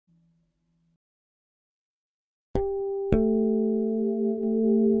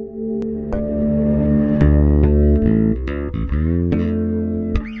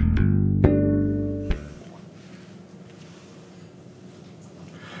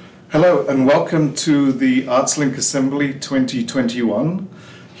Hello and welcome to the ArtsLink Assembly 2021.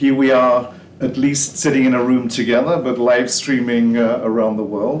 Here we are at least sitting in a room together, but live streaming around the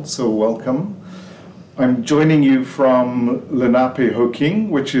world, so welcome. I'm joining you from Lenape-Hoking,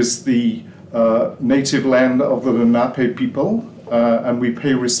 which is the native land of the Lenape people, and we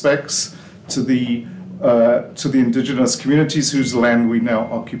pay respects to the indigenous communities whose land we now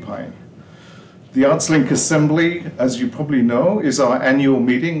occupy. The ArtsLink Assembly, as you probably know, is our annual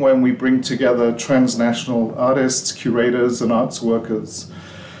meeting when we bring together transnational artists, curators, and arts workers.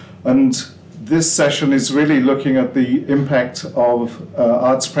 And this session is really looking at the impact of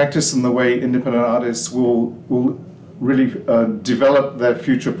arts practice and the way independent artists will really develop their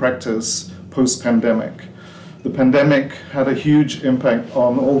future practice post-pandemic. The pandemic had a huge impact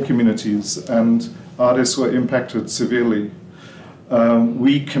on all communities, and artists were impacted severely.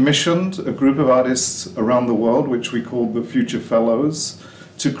 We commissioned a group of artists around the world, which we called the Future Fellows,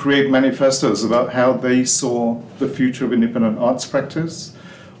 to create manifestos about how they saw the future of independent arts practice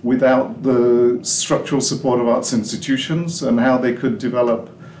without the structural support of arts institutions, and how they could develop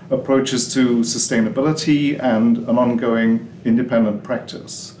approaches to sustainability and an ongoing independent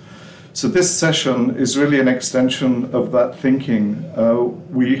practice. So this session is really an extension of that thinking.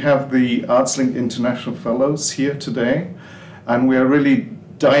 We have the ArtsLink International Fellows here today, and we are really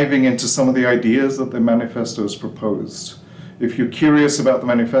diving into some of the ideas that the manifestos proposed. If you're curious about the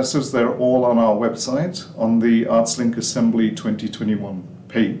manifestos, they're all on our website, on the ArtsLink Assembly 2021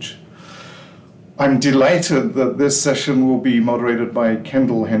 page. I'm delighted that this session will be moderated by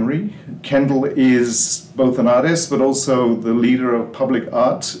Kendal Henry. Kendal is both an artist, but also the leader of public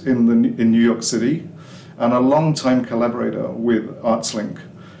art in New York City, and a long-time collaborator with ArtsLink.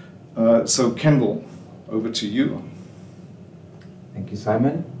 So Kendal, over to you. Thank you,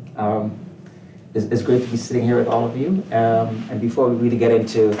 Simon. It's great to be sitting here with all of you. And before we really get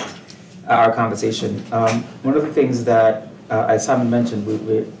into our conversation, one of the things that, as Simon mentioned,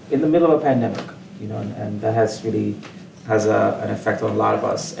 we're in the middle of a pandemic, and that has an effect on a lot of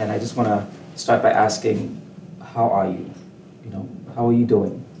us. And I just want to start by asking, how are you? How are you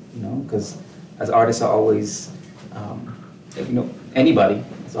doing? Because as artists are always, anybody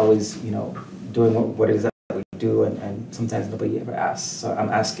is always, doing what it is that we do, and sometimes nobody ever asks. So I'm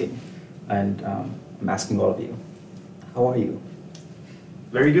asking, and I'm asking all of you, how are you?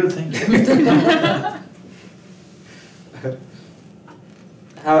 Very good, thank you.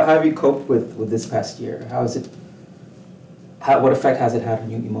 How have you coped with this past year? What effect has it had on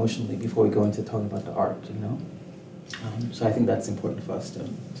you emotionally before we go into talking about the art, So I think that's important for us to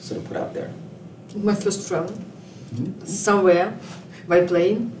sort of put out there. My first travel, somewhere, by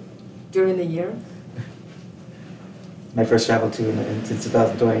plane, during the year. My first travel too since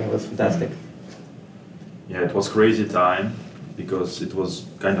 2020 was fantastic. Yeah, it was crazy time because it was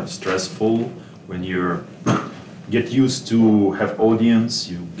kind of stressful when you get used to have audience,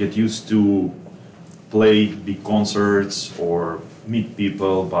 you get used to play big concerts or meet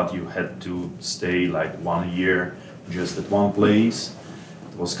people, but you had to stay like 1 year just at one place.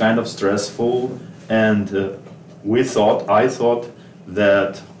 It was kind of stressful, and I thought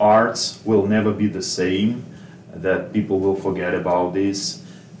that arts will never be the same, that people will forget about this,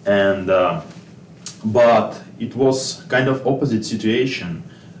 and but it was kind of opposite situation.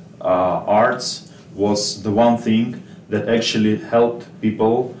 Arts was the one thing that actually helped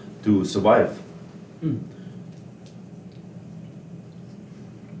people to survive.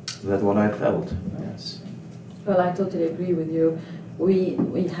 That's what I felt. Yes. Well, I totally agree with you.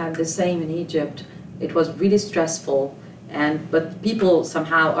 We had the same in Egypt. It was really stressful, but people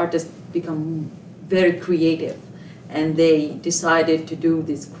somehow, artists become very creative, and they decided to do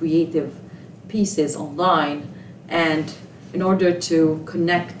these creative pieces online, and in order to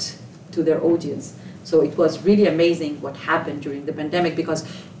connect to their audience. So it was really amazing what happened during the pandemic, because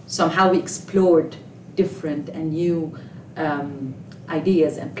somehow we explored different and new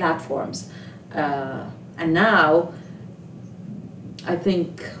ideas and platforms. And now, I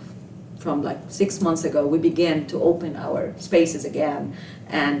think from like 6 months ago, we began to open our spaces again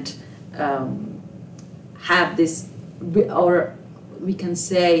and have this, or we can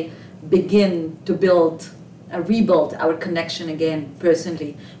say, begin to rebuild our connection again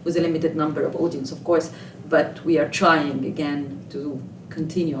personally with a limited number of audience, of course, but we are trying again to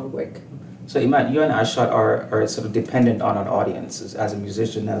continue our work. So Iman, you and Ashot are sort of dependent on an audience as a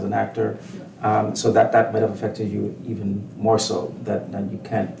musician, as an actor, so that might have affected you even more so, that you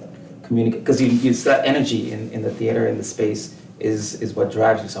can't communicate, because it's that energy in the theater, in the space, is what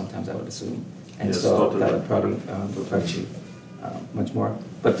drives you sometimes, I would assume. And yes, so totally. That would probably affect you much more.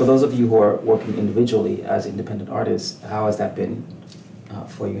 But for those of you who are working individually as independent artists, how has that been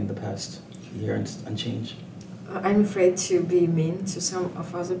for you in the past year and change? I'm afraid to be mean to some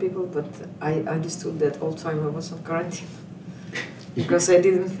of other people, but I understood that all time I was on quarantine. Because I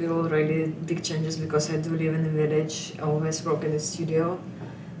didn't feel really big changes, because I do live in a village, always work in the studio.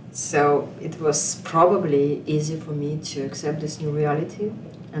 So it was probably easy for me to accept this new reality,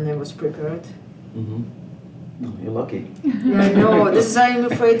 and I was prepared. Mm-hmm. Oh, you're lucky. Yeah, I know. This is why I'm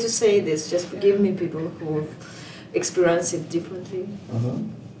afraid to say this. Just forgive me, people who experience it differently. Uh-huh.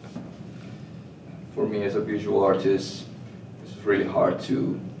 For me as a visual artist, it's really hard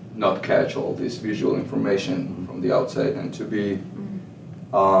to not catch all this visual information from the outside and to be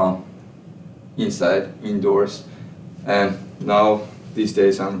inside, indoors. And now, these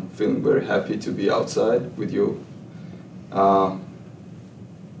days, I'm feeling very happy to be outside with you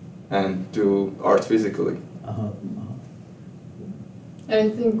and do art physically. Uh-huh. Uh-huh.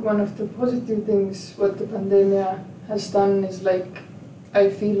 And I think one of the positive things what the pandemic has done is like, I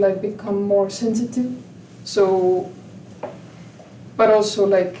feel like become more sensitive. So, but also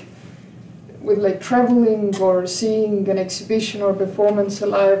like with like traveling or seeing an exhibition or performance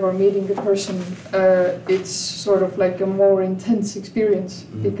alive or meeting a person, it's sort of like a more intense experience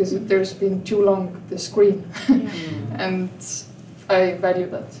because there's been too long the screen, and I value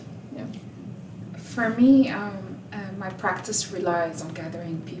that. Yeah. For me, my practice relies on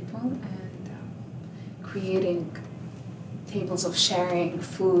gathering people and creating tables of sharing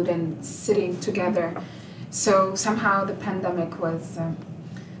food and sitting together. So somehow the pandemic was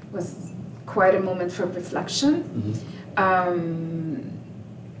quite a moment for reflection.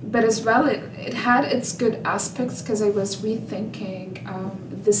 But as well, it had its good aspects because I was rethinking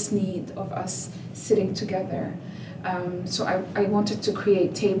this need of us sitting together. So I wanted to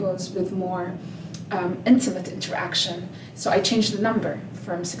create tables with more intimate interaction. So I changed the number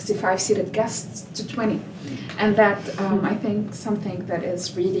from 65 seated guests to 20. And that, I think, something that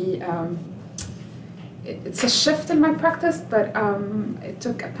is really, it's a shift in my practice, but it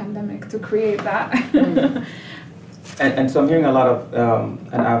took a pandemic to create that. And so I'm hearing a lot of,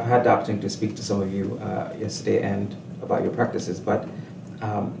 and I've had the opportunity to speak to some of you yesterday and about your practices, but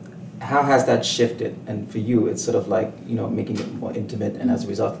how has that shifted? And for you, it's sort of like, you know, making it more intimate, and as a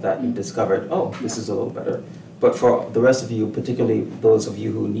result of that, you've discovered, oh, this is a little better. But for the rest of you, particularly those of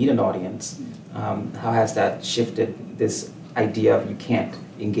you who need an audience, how has that shifted this idea of you can't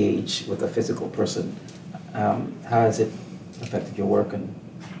engage with a physical person? How has it affected your work? And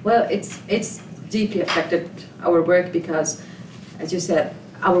well, it's deeply affected our work because, as you said,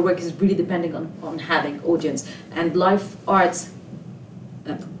 our work is really depending on having audience, and live arts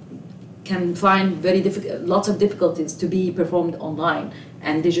can find lots of difficulties to be performed online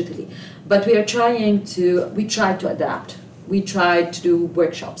and digitally. But we try to adapt. We try to do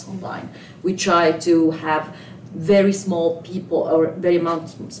workshops online. We try to have very small people or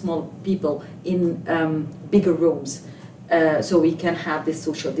small people in bigger rooms so we can have this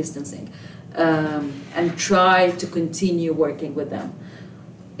social distancing and try to continue working with them.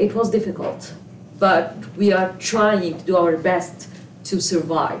 It was difficult, but we are trying to do our best to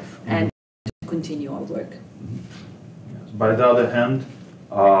survive and to continue our work. By the other hand,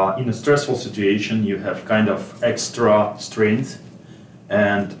 in a stressful situation, you have kind of extra strength,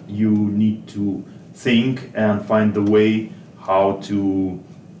 and you need to think and find the way how to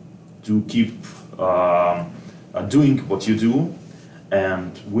keep doing what you do.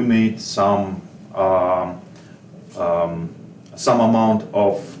 And we made some amount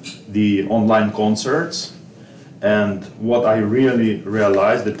of the online concerts. And what I really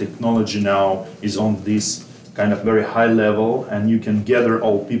realized, the technology now is on this kind of very high level, and you can gather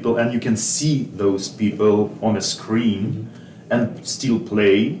all people and you can see those people on a screen and still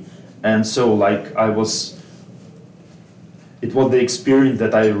play. And so like it was the experience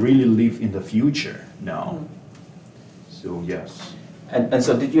that I really live in the future now. So yes. And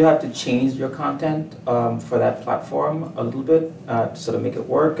so did you have to change your content for that platform a little bit to sort of make it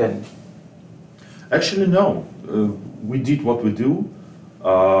work? And actually, no. We did what we do.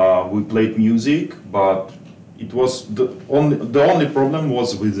 We played music, but it was the only problem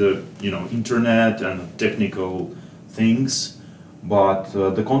was with the internet and technical things. But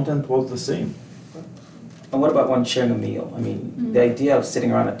the content was the same. And what about when sharing a meal? I mean, the idea of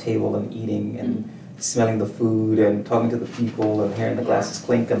sitting around a table and eating and smelling the food and talking to the people and hearing the glasses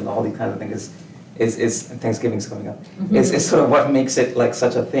clink and all these kinds of things is Thanksgiving's coming up. It's sort of what makes it like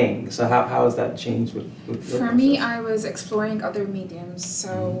such a thing. So how has that changed with your For me, I was exploring other mediums.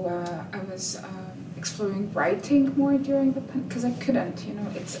 So I was exploring writing more during the because I couldn't.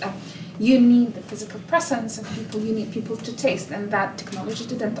 It's you need the physical presence of people, you need people to taste, and that technology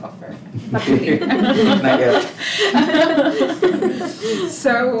didn't offer. Luckily. Not yet.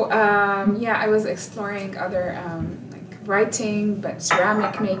 So yeah, I was exploring other like writing, but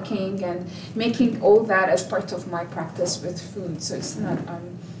ceramic making, and making all that as part of my practice with food. So it's not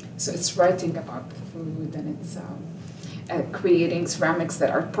so it's writing about food, and it's creating ceramics that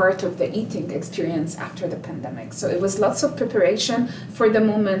are part of the eating experience after the pandemic. So it was lots of preparation for the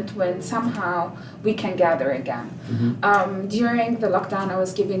moment when somehow we can gather again. Mm-hmm. During the lockdown, I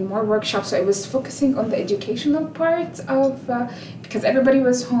was giving more workshops. So I was focusing on the educational part of, because everybody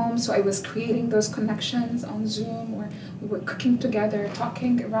was home, so I was creating those connections on Zoom where we were cooking together,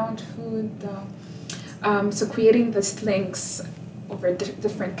 talking around food. So creating these links over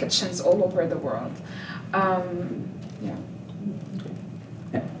different kitchens all over the world. Yeah.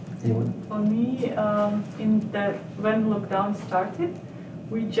 For me, when lockdown started,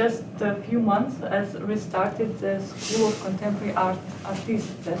 we just a few months as restarted the School of Contemporary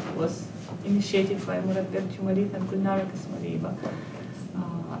Artists that was initiated by Murat Berçumalit and Gulnara Kısmalieva.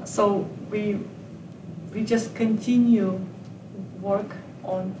 So we just continue work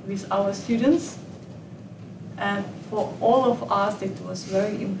on with our students, and for all of us it was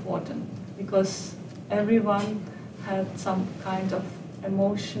very important because everyone had some kind of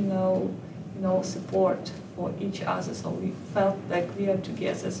emotional, support for each other. So we felt like we are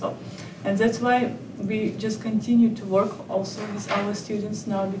together. So, and that's why we just continue to work also with our students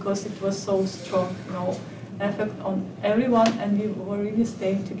now because it was so strong, effect on everyone, and we were really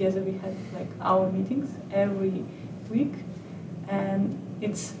staying together. We had like our meetings every week, and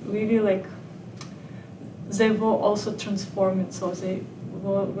it's really like they were also transformed. So they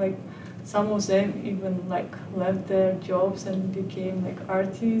were like. Some of them even like left their jobs and became like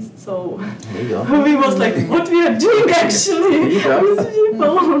artists. So we was like, what we are doing actually with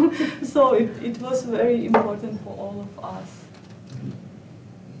people. So it was very important for all of us.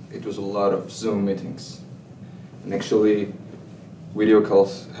 It was a lot of Zoom meetings, and actually, video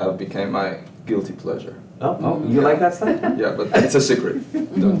calls have become my guilty pleasure. Oh, you like that stuff? Yeah, but it's a secret.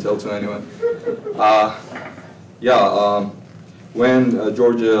 Don't tell to anyone. When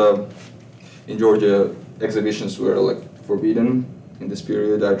in Georgia, exhibitions were like forbidden. In this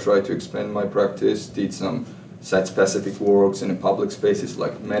period, I tried to expand my practice, did some site-specific works in public spaces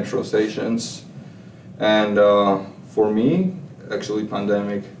like metro stations. And for me, actually,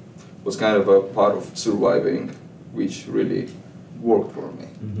 pandemic was kind of a part of surviving, which really worked for me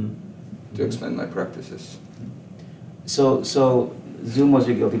to expand my practices. So Zoom was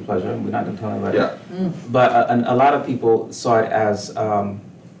your guilty pleasure. We're not going to tell anybody. Yeah. But a lot of people saw it as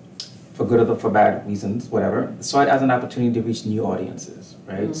for good or for bad reasons, whatever, saw it as an opportunity to reach new audiences,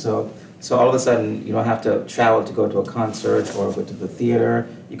 right? So all of a sudden, you don't have to travel to go to a concert or go to the theater.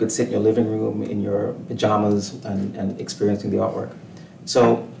 You could sit in your living room in your pajamas and experiencing the artwork.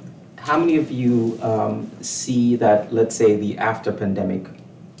 So how many of you see that, let's say, the after pandemic,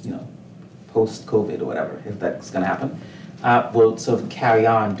 post-COVID or whatever, if that's going to happen, will sort of carry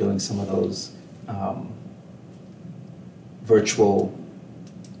on doing some of those virtual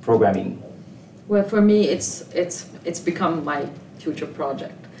programming? Well, for me, it's become my future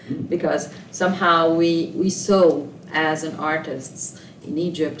project because somehow we saw as an artists in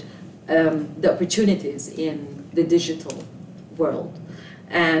Egypt the opportunities in the digital world,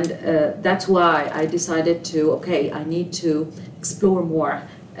 and that's why I decided to I need to explore more,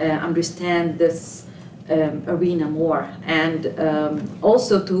 understand this arena more, and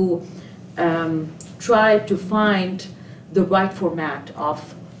also to try to find the right format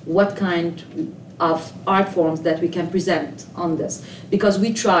of what kind of art forms that we can present on this. Because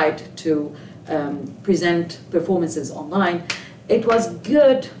we tried to present performances online. It was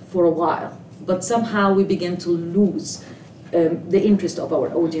good for a while, but somehow we began to lose the interest of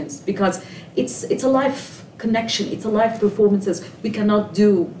our audience because it's a live connection, it's a live performances we cannot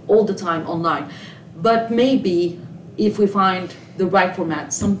do all the time online. But maybe if we find the right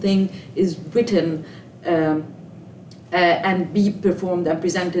format, something is written and be performed and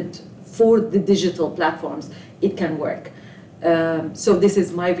presented for the digital platforms, it can work. So this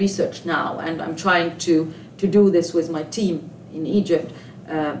is my research now, and I'm trying to do this with my team in Egypt,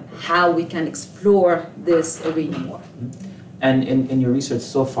 how we can explore this arena more. And in your research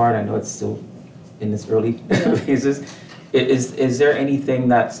so far, and I know it's still in its early phases, is there anything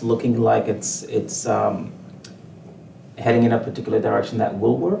that's looking like it's heading in a particular direction that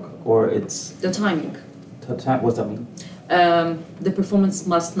will work, or it's... The timing. What's that mean? The performance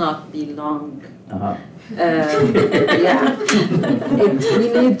must not be long. Uh-huh. We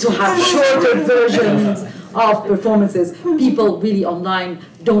need to have shorter versions of performances. People really online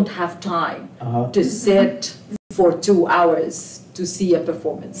don't have time to sit for 2 hours to see a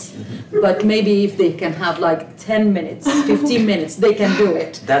performance. But maybe if they can have like 10 minutes, 15 minutes, they can do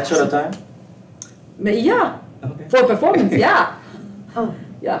it. That short of time? Yeah, Okay. for performance, yeah. Oh,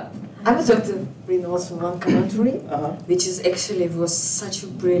 Yeah. I would like to bring also one commentary, which is actually was such a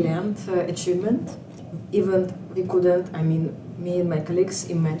brilliant achievement. Even we couldn't, I mean, me and my colleagues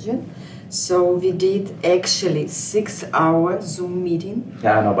imagine. So we did actually 6-hour Zoom meeting.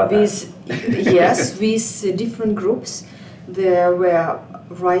 Yeah, I know about with, yes, with different groups. There were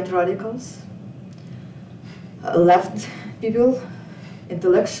right radicals, left people,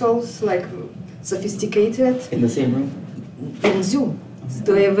 intellectuals, like sophisticated. In the same room? In Zoom.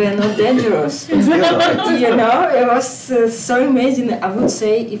 So they were not dangerous. You know, it was so amazing. I would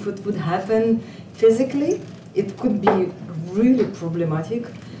say if it would happen physically, it could be really problematic.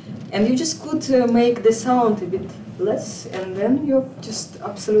 And you just could make the sound a bit less, and then you're just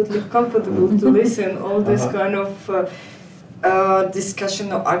absolutely comfortable to listen all this kind of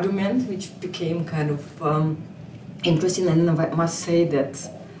discussion or argument, which became kind of interesting. And I must say that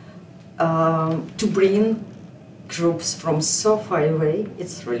to bring groups from so far away,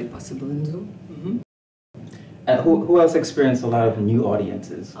 it's really possible in Zoom. Who else experienced a lot of new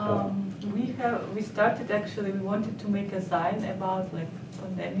audiences? We started actually, we wanted to make a sign about like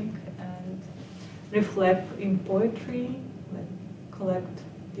pandemic and reflect in poetry, like collect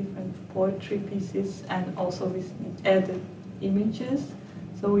different poetry pieces, and also we added images.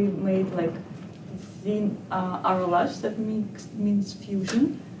 So we made like zine arrelage, that means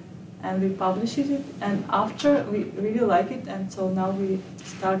fusion, and we published it, and after we really like it, and so now we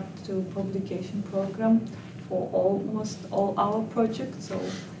start to publication program for almost all our projects. So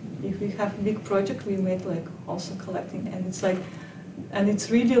if we have big project, we made like also collecting, and it's like, and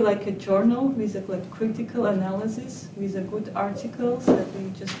it's really like a journal with a like critical analysis, with a good articles that we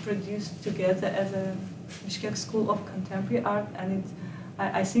just produced together as a Bishkek School of Contemporary Art, and it's,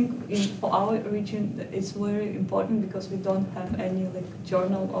 I think for our region it's very important because we don't have any like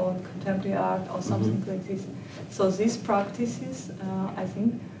journal on contemporary art or something like this. So these practices, I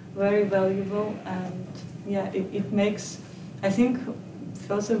think, very valuable, and yeah, it makes, I think,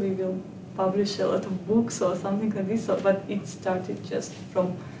 further we will publish a lot of books or something like this. So, but it started just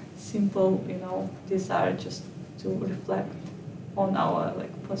from simple, you know, desire just to reflect on our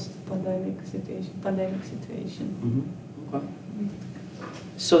like post-pandemic situation. Okay.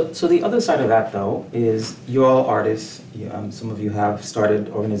 So the other side of that, though, is you're all artists. Some of you have started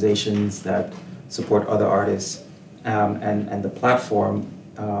organizations that support other artists, and the platform.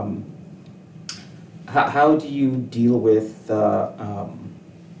 How do you deal with the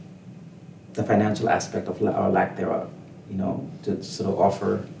financial aspect of or lack thereof? You know, to sort of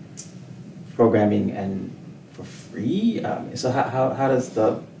offer programming and for free. So how does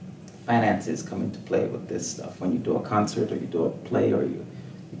the finances come into play with this stuff when you do a concert or you do a play or you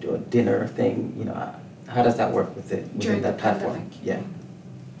do a dinner thing? You know, how does that work within that platform? Yeah.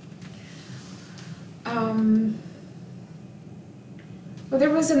 Well, there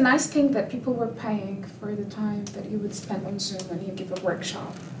was a nice thing that people were paying for the time that you would spend on Zoom when you give a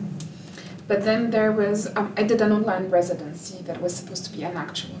workshop. But then there was, I did an online residency that was supposed to be an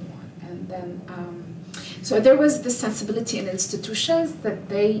actual one. And then, so there was this sensibility in institutions that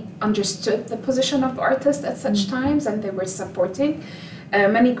they understood the position of artists at such times, and they were supporting.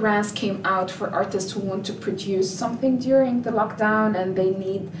 Many grants came out for artists who want to produce something during the lockdown, and they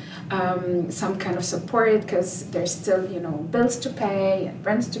need some kind of support because there's still, you know, bills to pay and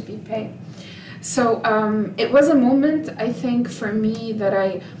rents to be paid. So it was a moment, I think, for me that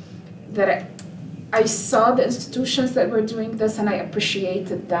I saw the institutions that were doing this, and I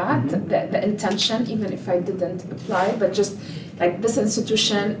appreciated that, the intention, even if I didn't apply, but just like this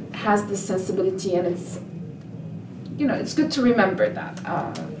institution has this sensibility, and it's, you know, it's good to remember that.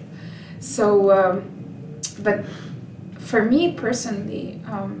 But for me personally,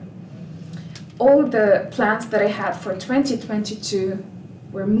 all the plans that I had for 2022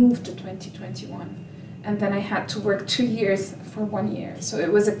 were moved to 2021. And then I had to work 2 years for 1 year. So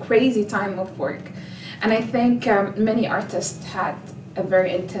it was a crazy time of work. And I think many artists had a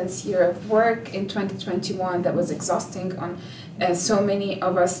very intense year of work in 2021 that was exhausting on so many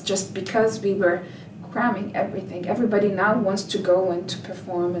of us, just because we were cramming everything. Everybody now wants to go and to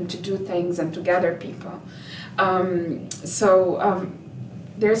perform and to do things and to gather people.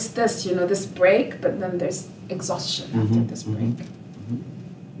 There's this, you know, this break, but then there's exhaustion after this break.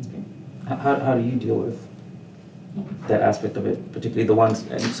 How do you deal with that aspect of it, particularly the ones,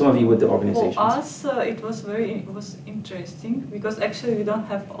 and some of you with the organizations? For us, it was interesting because actually we don't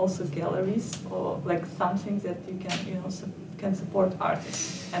have also galleries or like something that you can can support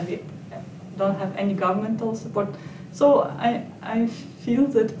artists, and we don't have any governmental support. So I feel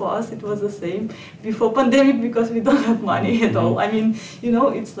that for us it was the same before pandemic because we don't have money at all. I mean,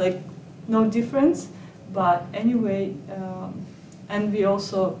 it's like no difference. But anyway, and we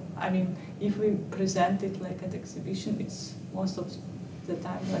also, I mean, if we present it like at exhibition, it's most of the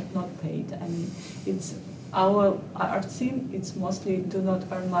time like not paid. I mean, it's our art scene. It's mostly do not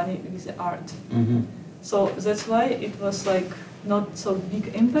earn money with the art. So that's why it was like not so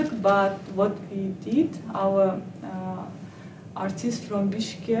big impact. But what we did, our artists from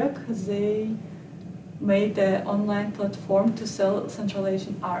Bishkek, they made an online platform to sell Central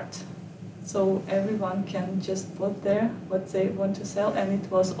Asian art. So everyone can just put there what they want to sell, and it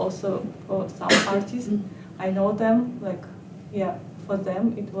was also for some artists. I know them, like, yeah, for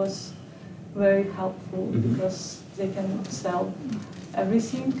them it was very helpful because they can sell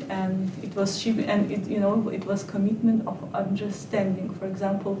everything, and it was cheap, and it was commitment of understanding. For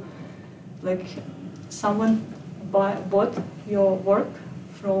example, like someone bought your work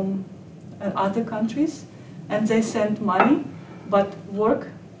from other countries, and they sent money, but work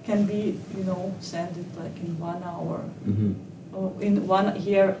can be, send it like in 1 hour, or in 1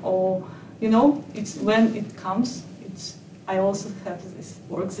 year, or, it's when it comes, I also have this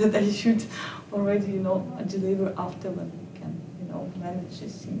work that I should already, deliver after when we can, manage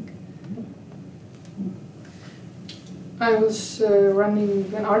this thing. I was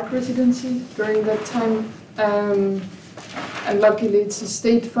running an art residency during that time, and luckily it's a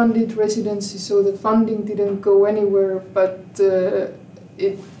state-funded residency, so the funding didn't go anywhere, but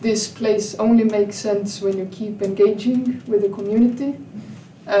this place only makes sense when you keep engaging with the community.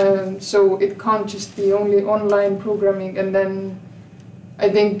 So it can't just be only online programming, and then I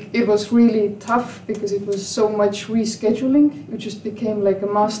think it was really tough because it was so much rescheduling. You just became like a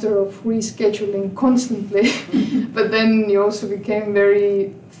master of rescheduling constantly. But then you also became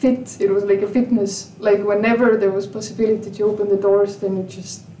very fit. It was like a fitness. Like whenever there was possibility to open the doors, then you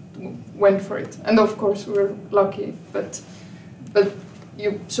just went for it. And of course we were lucky, but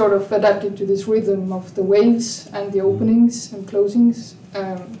you sort of adapted to this rhythm of the waves and the openings and closings.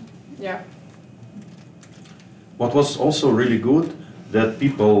 Yeah. What was also really good, that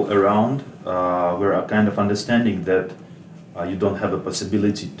people around were kind of understanding that you don't have a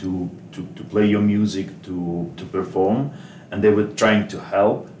possibility to play your music, to perform, and they were trying to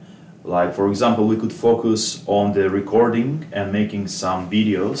help. Like, for example, we could focus on the recording and making some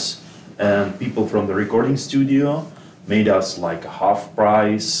videos, and people from the recording studio made us like a half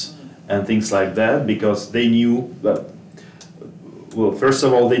price and things like that, because they knew that, well, first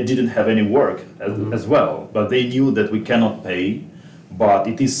of all, they didn't have any work as well, but they knew that we cannot pay, but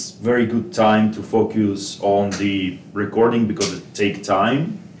it is very good time to focus on the recording because it takes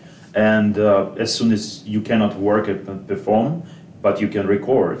time, and as soon as you cannot work and perform, but you can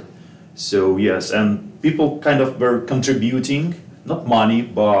record. So yes, and people kind of were contributing, not money,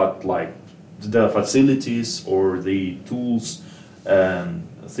 but like the facilities or the tools and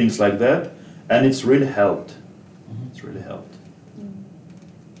things like that, and it's really helped. It's really helped.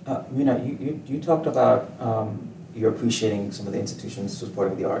 Rina, you talked about you're appreciating some of the institutions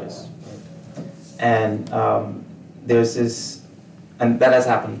supporting the artists, right? And there's this, and that has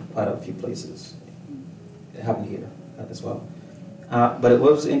happened quite a few places. It happened here as well. But it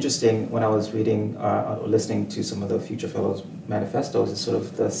was interesting when I was reading or listening to some of the Future Fellows manifestos, is sort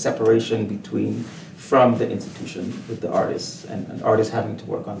of the separation from the institution with the artists and artists having to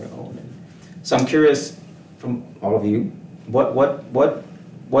work on their own. And so I'm curious from all of you,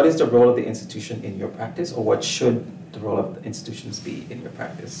 what is the role of the institution in your practice, or what should the role of the institutions be in your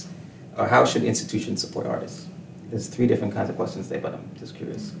practice? Or how should institutions support artists? There's 3 different kinds of questions there, but I'm just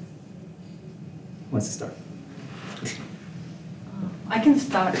curious. Who wants to start? I can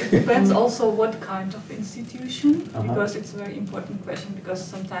start. It depends also what kind of institution, because it's a very important question, because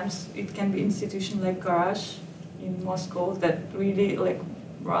sometimes it can be institution like Garage in Moscow that really like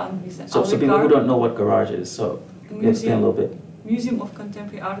run with an So people who don't know what Garage is, so explain a little bit. Museum of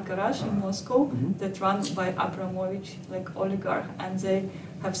Contemporary Art Garage in Moscow that run by Abramovich, like oligarch, and they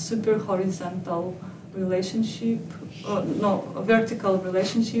have super horizontal relationship, vertical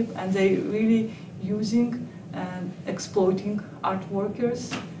relationship, and they really using and exploiting art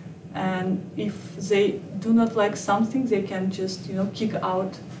workers, and if they do not like something, they can just kick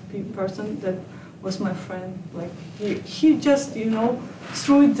out the person that was my friend. Like he just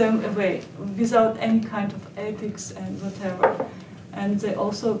threw them away without any kind of ethics and whatever. And they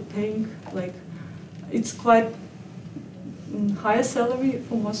also paying, like, it's quite higher salary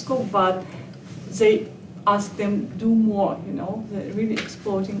for Moscow, but they ask them do more, you know, they're really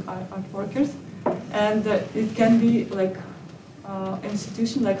exploiting art workers. And it can be like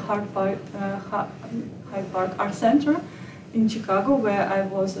institution like Hyde Park Art Center in Chicago, where I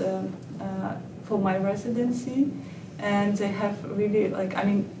was for my residency, and they have really like, I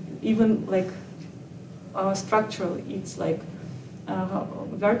mean, even like structurally it's like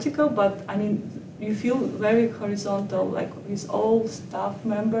vertical, but I mean you feel very horizontal, like with all staff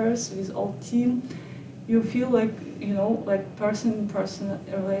members, with all team. You feel like, you know, like person-person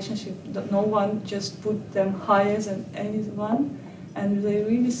relationship, that no one just put them higher than anyone, and they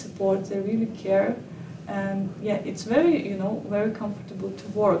really support, they really care, and yeah, it's very, you know, very comfortable to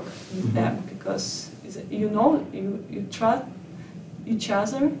work with them, because you know, you trust each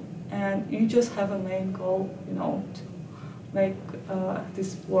other, and you just have a main goal, you know, to make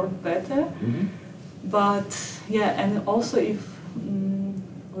this work better. But yeah, and also if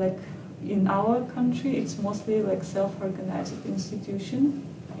like in our country, it's mostly like self-organized institution,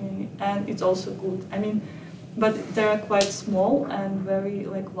 and it's also good. I mean, but they are quite small and very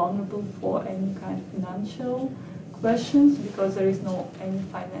like vulnerable for any kind of financial questions, because there is no any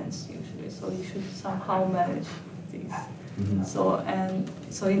finance usually. So you should somehow manage these. So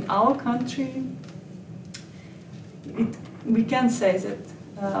in our country, we can say that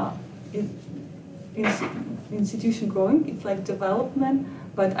institution growing, it's like development.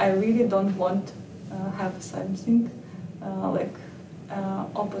 But I really don't want have something like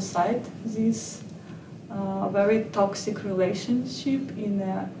opposite this very toxic relationship in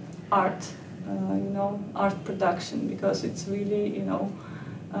art, you know, art production, because it's really, you know,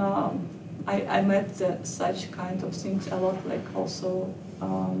 I met such kind of things a lot, like also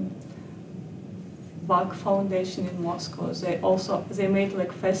Bach Foundation in Moscow. They made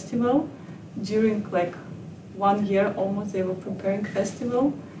like festival during like 1 year almost. They were preparing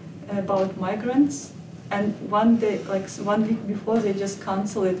festival about migrants, and one day, like 1 week before, they just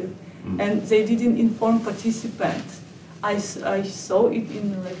canceled it, and they didn't inform participants. I saw it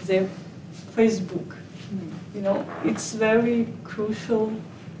in like their Facebook. You know, it's very crucial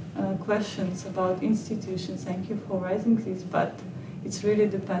questions about institutions. Thank you for raising this, but it really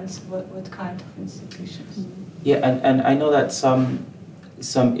depends what kind of institutions. Yeah, and I know that some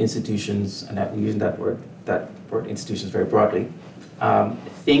institutions, and we're using that word institutions very broadly,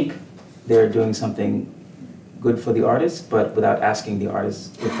 think they're doing something good for the artists, but without asking the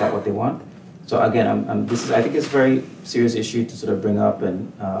artists if that's what they want. So again, I think it's a very serious issue to sort of bring up,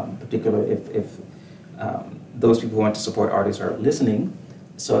 and particularly if those people who want to support artists are listening.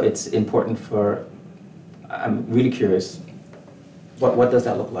 So it's important for, I'm really curious, what does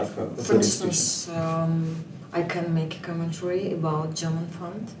that look like for instance, I can make a commentary about German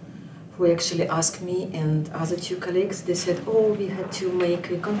fund, who actually asked me and other 2 colleagues. They said, oh, we had to make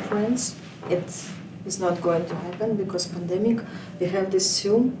a conference. It is not going to happen because pandemic. We have this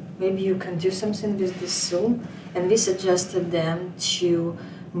Zoom. Maybe you can do something with this Zoom. And we suggested them to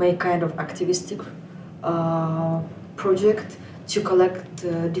make kind of activistic project to collect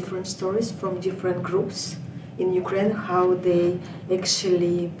different stories from different groups in Ukraine, how they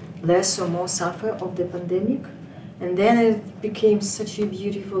actually less or more suffer of the pandemic. And then it became such a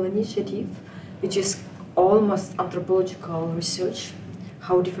beautiful initiative, which is almost anthropological research,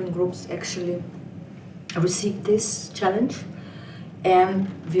 how different groups actually receive this challenge. And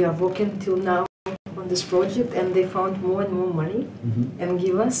we are working till now on this project, and they found more and more money and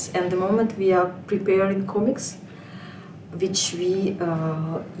give us. And the moment we are preparing comics, which we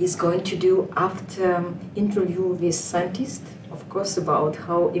is going to do after interview with scientists, of course, about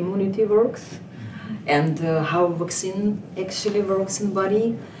how immunity works and how vaccine actually works in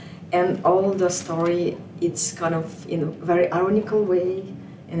body, and all the story. It's kind of in a very ironical way,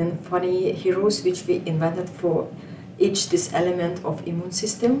 and then funny heroes which we invented for each this element of immune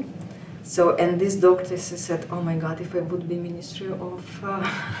system. So, and this doctor said, oh my God, if I would be minister of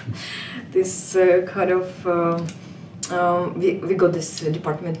this kind of we got this new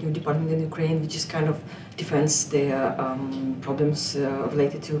department in Ukraine, which is kind of defends the problems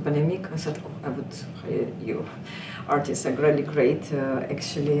related to pandemic. I said, oh, I would hire you. Artists are really great,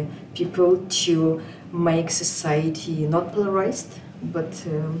 actually, people to make society not polarized, but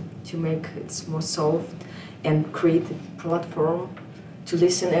to make it more soft and create a platform to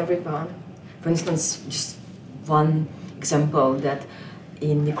listen everyone. For instance, just one example that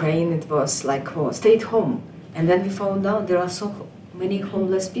in Ukraine it was like, oh, stay at home. And then we found out there are so many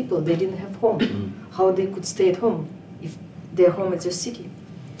homeless people, they didn't have home. How they could stay at home if their home is a city.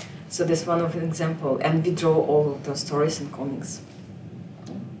 So that's one of an example, and we draw all of those stories in comics.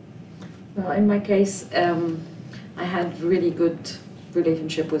 Well, in my case, I had really good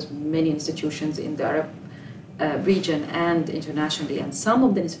relationship with many institutions in the Arab region and internationally, and some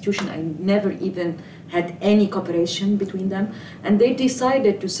of the institutions I never even had any cooperation between them, and they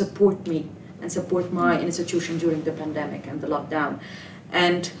decided to support me and support my institution during the pandemic and the lockdown.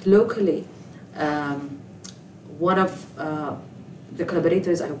 And locally, one of the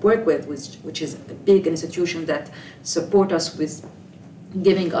collaborators I work with, which is a big institution that support us with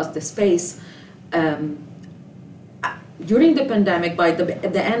giving us the space, during the pandemic,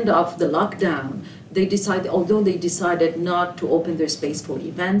 at the end of the lockdown, they decided not to open their space for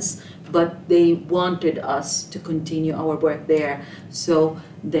events, but they wanted us to continue our work there. So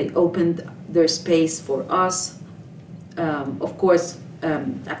they opened their space for us, of course,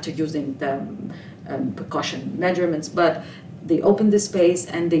 after using the precaution measurements, but they opened the space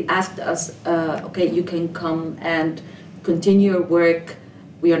and they asked us, okay, you can come and continue your work.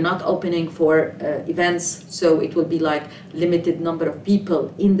 We are not opening for events, so it will be like limited number of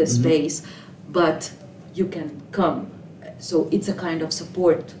people in the space, but you can come. So it's a kind of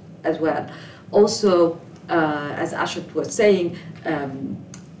support as well. Also, as Ashot was saying,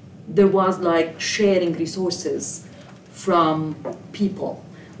 there was like sharing resources from people,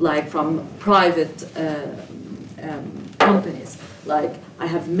 like from private companies. Like I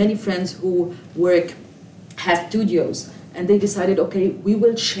have many friends who have studios, and they decided, okay, we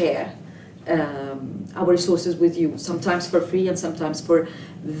will share our resources with you, sometimes for free and sometimes for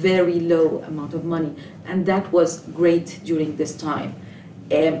very low amount of money. And that was great during this time.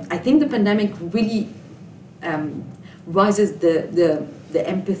 I think the pandemic really rises the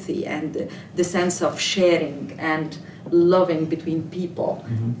empathy and the sense of sharing and loving between people.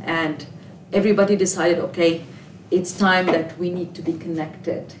 And everybody decided, okay, it's time that we need to be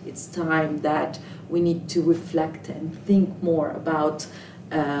connected. It's time that we need to reflect and think more about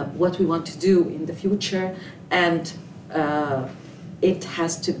what we want to do in the future, and it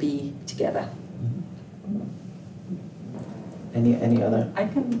has to be together. Any other? I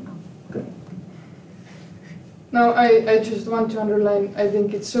can. Good. No, I just want to underline, I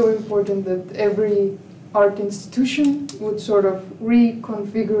think it's so important that every art institution would sort of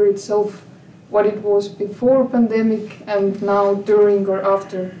reconfigure itself what it was before pandemic and now during or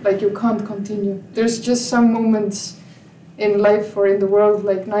after. Like you can't continue. There's just some moments in life or in the world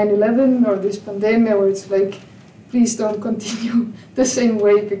like 9/11 or this pandemic where it's like, please don't continue the same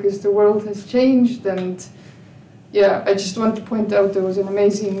way because the world has changed. And yeah, I just want to point out there was an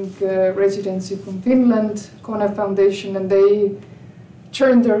amazing residency from Finland, Kone Foundation, and they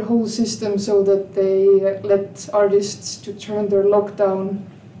turned their whole system so that they let artists to turn their lockdown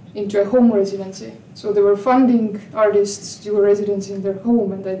into a home residency. So they were funding artists to do a residency in their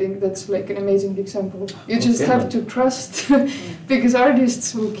home, and I think that's like an amazing example. You just have to trust, because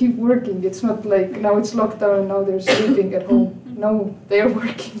artists will keep working. It's not like now it's lockdown and now they're sleeping at home. No, they are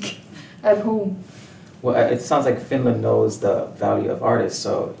working at home. Well, it sounds like Finland knows the value of artists,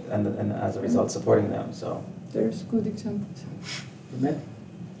 so and as a result supporting them. So there's good examples.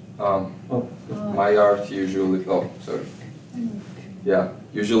 My art usually,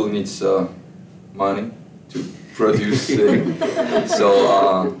 usually needs money to produce it.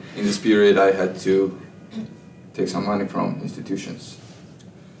 So in this period I had to take some money from institutions.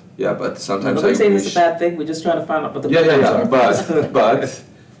 Yeah, but sometimes I'm saying it's a bad thing. We're just trying to find out what the problems are. But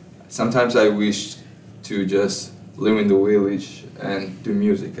sometimes I wish to just live in the village and do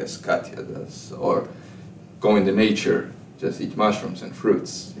music as Katja does, or go in the nature, just eat mushrooms and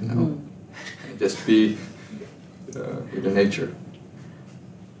fruits, you know, and just be with the nature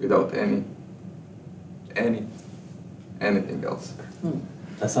without anything else.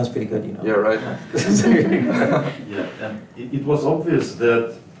 That sounds pretty good, you know. Yeah, right. Yeah, and it was obvious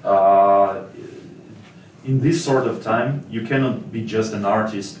that in this sort of time you cannot be just an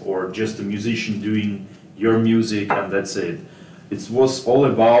artist or just a musician doing your music and that's it. It was all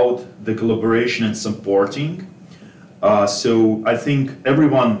about the collaboration and supporting. So I think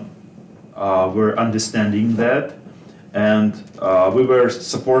everyone were understanding that, and we were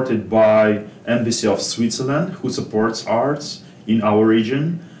supported by Embassy of Switzerland, who supports arts in our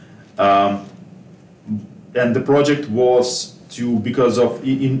region. And the project was to, because of,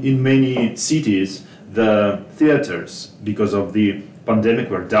 in many cities, the theaters, because of the pandemic,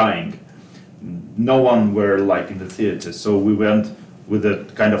 were dying. No one were like in the theaters, so we went with a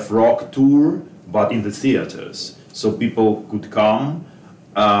kind of rock tour, but in the theaters. So people could come,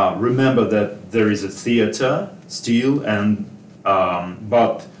 remember that there is a theater still, and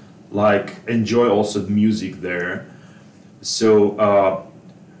but like enjoy also the music there. So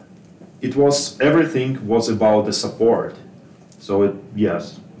it was, everything was about the support. So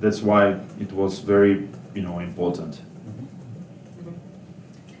yes, that's why it was very important.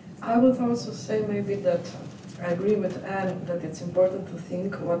 I would also say maybe that I agree with Anne that it's important to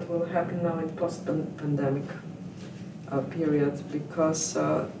think what will happen now in post-pandemic period, because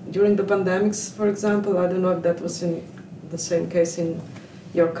during the pandemics, for example, I don't know if that was in the same case in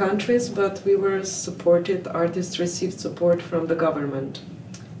your countries, but we were supported, artists received support from the government,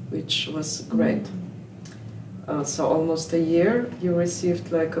 which was great. So almost a year you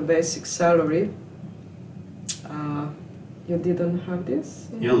received like a basic salary. You didn't have this?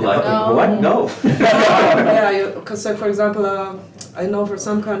 You like No. What? No. Yeah, because for example, I know for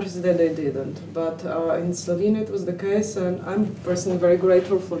some countries that they didn't, but in Slovenia it was the case, and I'm personally very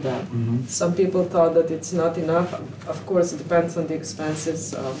grateful for that. Some people thought that it's not enough. Of course, it depends on the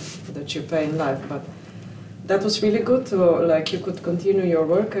expenses that you pay in life, but that was really good to, like, you could continue your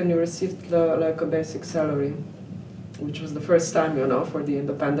work and you received like a basic salary, which was the first time, you know, for the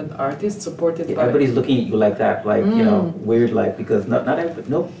independent artists supported by... Everybody's looking at you like that, like, you know, weird, like, because not everybody,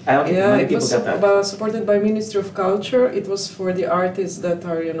 no, I don't think many people get that. Yeah, it was supported by Ministry of Culture. It was for the artists that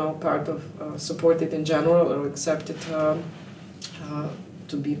are, you know, part of, supported in general or accepted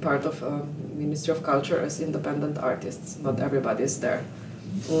to be part of Ministry of Culture as independent artists. Not everybody is there.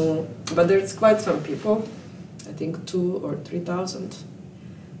 But there's quite some people, I think 2,000 or 3,000.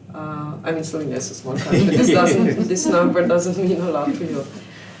 I mean, Slovenia is a small country. This number doesn't mean a lot to you.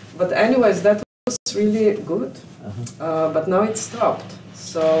 But anyways, that was really good. But now it stopped.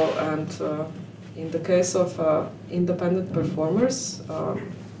 So, and in the case of independent performers,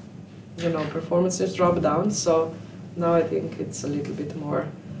 you know, performances drop down. So now I think it's a little bit more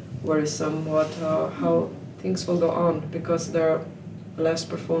worrisome how things will go on, because there are less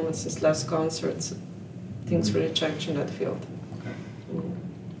performances, less concerts. Things really change in that field.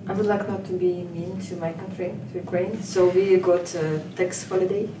 I would like not to be mean to my country, to Ukraine. So we got a tax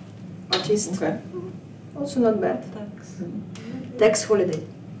holiday, artist. Okay. Also not bad. Tax. Tax holiday.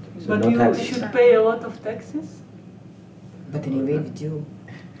 But no you taxes. should pay a lot of taxes. But anyway, we do.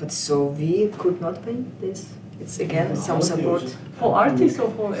 But so we could not pay this. It's again some support. For artists or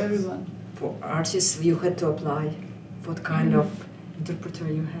for everyone? For artists, you had to apply what kind of interpreter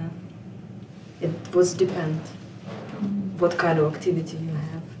you have. It was depend what kind of activity you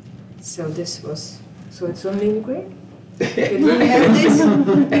have. So this was, so it's only in Ukraine? You didn't have this?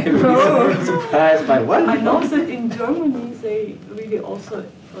 Everybody's surprised by what? I know that in Germany they really also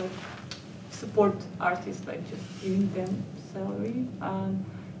like support artists, like just giving them salary, and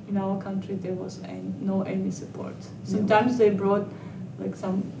in our country there was no any support. Sometimes they brought like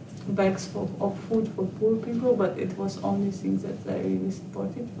some bags of food for poor people, but it was only things that they really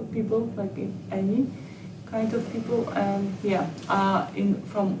supported for people, like in any kind of people. And yeah,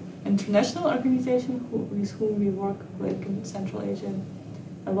 from international organization with whom we work, like in Central Asia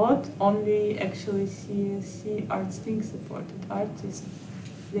a lot, only actually CSC ArtsLink supported artists.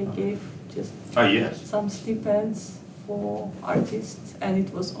 They gave just some stipends for artists, and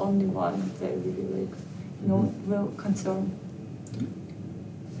it was only one they really like, well concerned.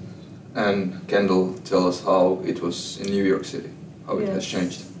 And Kendal, tell us how it was in New York City, how it has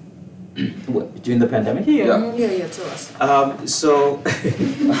changed. During the pandemic? Yeah. Yeah, tell us.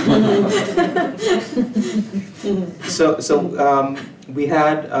 We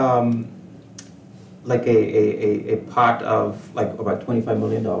had like a pot of like about $25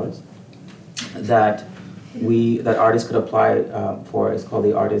 million that artists could apply for. It's called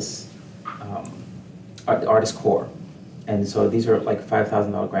the Artist Core, and so these are like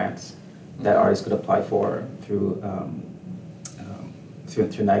 $5,000 grants that artists could apply for through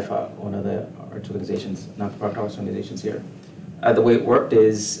NIFA, one of the arts organizations, non-profit arts organizations here. The way it worked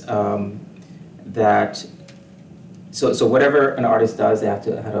is that so whatever an artist does, they have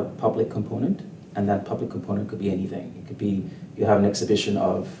to have a public component, and that public component could be anything. It could be you have an exhibition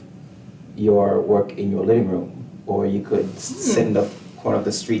of your work in your living room, or you could sit in the corner of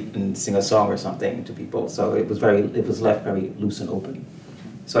the street and sing a song or something to people. So it was left very loose and open.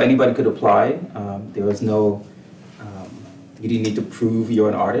 So anybody could apply. There was no you didn't need to prove you're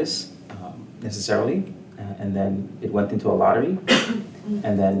an artist necessarily, and then it went into a lottery,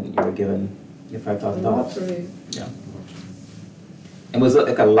 and then you were given your $5,000. Yeah. It was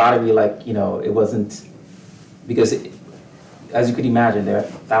like a lottery, like, it wasn't, because as you could imagine, there are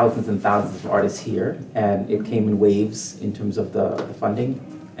thousands and thousands of artists here, and it came in waves in terms of the funding,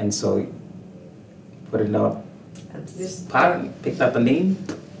 and so put it in a pot, picked out the name.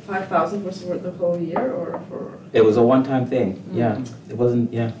 5,000 was for the whole year, or for? It was a one-time thing. Yeah, it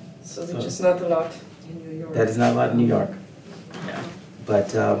wasn't. Yeah. So which is not a lot in New York. That is not a lot in New York. Yeah,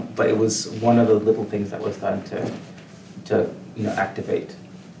 but it was one of the little things that was done to activate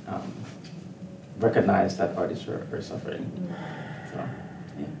recognize that artists are suffering. So,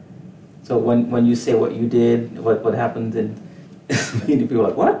 yeah. So when you say what you did, what happened, and many people are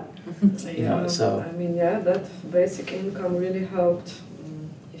like, what? You know, so. I mean, yeah, that basic income really helped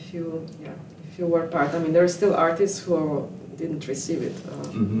if you were part. I mean, there are still artists who didn't receive it,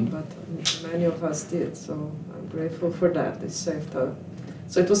 but many of us did. So I'm grateful for that. It saved.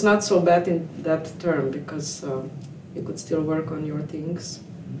 So it was not so bad in that term because you could still work on your things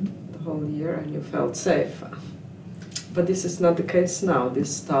the whole year and you felt safe. But this is not the case now.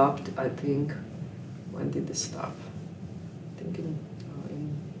 This stopped, I think. When did this stop? I think in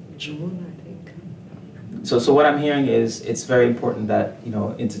June, I think. So what I'm hearing is it's very important that, you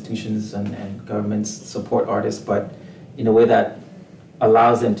know, institutions and governments support artists, but in a way that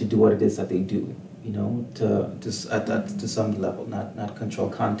allows them to do what it is that they do, you know, to some level, not control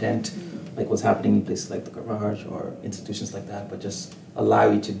content, like what's happening in places like the Garage or institutions like that, but just allow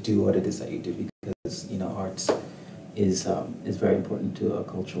you to do what it is that you do, because, you know, arts is very important to a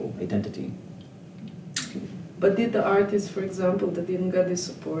cultural identity. But did the artists, for example, that didn't get the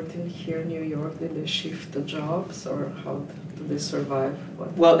support in here in New York, did they shift the jobs, or how do they survive?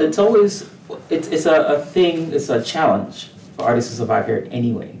 Well, it's always, it's a thing, it's a challenge for artists to survive here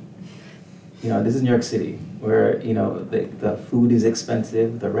anyway. You know, this is New York City, where, you know, the food is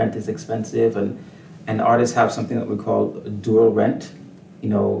expensive, the rent is expensive, and artists have something that we call dual rent. You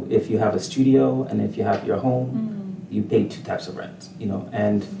know, if you have a studio and if you have your home, you pay 2 types of rent, you know,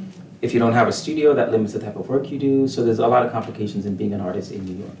 and if you don't have a studio, that limits the type of work you do. So there's a lot of complications in being an artist in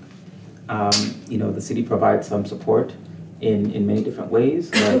New York. You know, the city provides some support in many different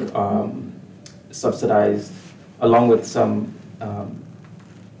ways, like subsidized, along with some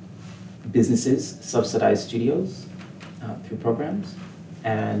businesses, subsidized studios through programs,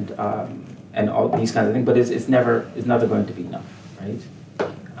 and all these kinds of things. But it's never going to be enough, right?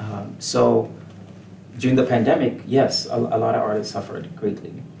 So during the pandemic, yes, a lot of artists suffered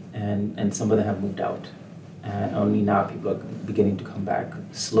greatly. And some of them have moved out, and only now people are beginning to come back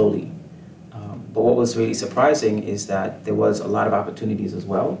slowly. But what was really surprising is that there was a lot of opportunities as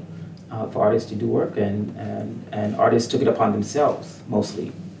well for artists to do work, and artists took it upon themselves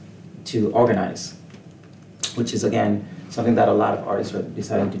mostly to organize, which is again something that a lot of artists are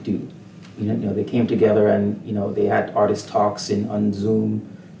deciding to do. You know, they came together and, you know, they had artist talks on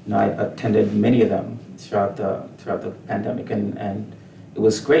Zoom. You know, I attended many of them throughout the pandemic, and it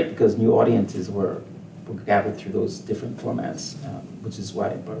was great because new audiences were gathered through those different formats, which is why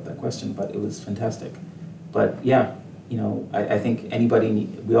I brought up that question, but it was fantastic. But yeah, you know, I think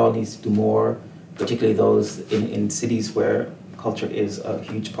we all need to do more, particularly those in cities where culture is a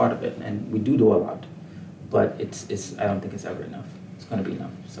huge part of it, and we do a lot, but I don't think it's ever enough. It's going to be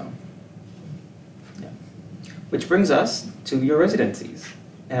enough, so, yeah. Which brings us to your residencies.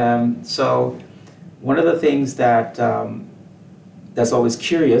 So one of the things that's always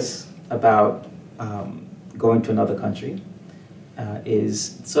curious about going to another country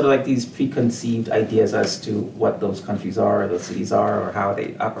is sort of like these preconceived ideas as to what those countries are, or those cities are, or how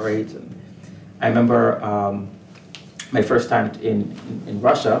they operate. And I remember my first time in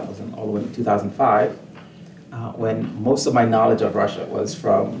Russia was all the way in 2005, when most of my knowledge of Russia was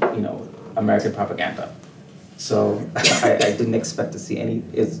from, you know, American propaganda. So I didn't expect to see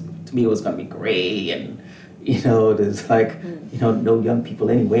to me it was going to be gray, and, you know, there's like, you know, no young people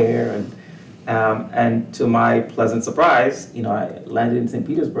anywhere, and to my pleasant surprise, you know, I landed in St.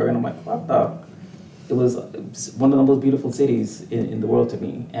 Petersburg, and I'm like, what the? It was one of the most beautiful cities in the world to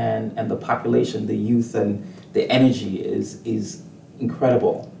me, and the population, the youth, and the energy is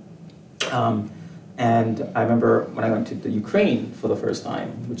incredible. And I remember when I went to the Ukraine for the first time,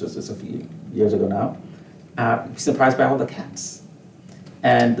 which was just a few years ago now, surprised by all the cats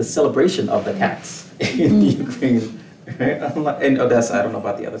and the celebration of the cats in the Ukraine. In Odessa, I don't know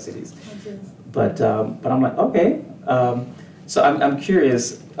about the other cities, but I'm like, okay. So I'm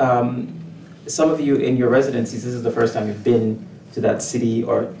curious. Some of you in your residencies, this is the first time you've been to that city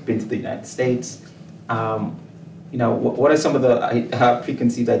or been to the United States. You know, what are some of the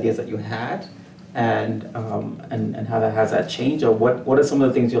preconceived ideas that you had, and how has that changed, or what are some of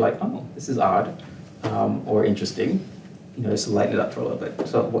the things you're like, oh, this is odd, or interesting, you know, just to lighten it up for a little bit.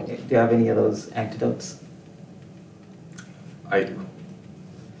 So, do you have any of those anecdotes? I do.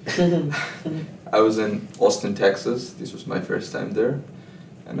 I was in Austin, Texas. This was my first time there,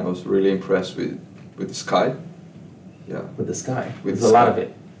 and I was really impressed with the sky. Yeah. With the sky. There's a lot of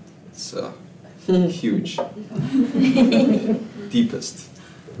it. It's huge. Deepest.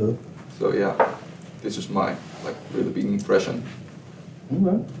 So yeah, this was my really big impression.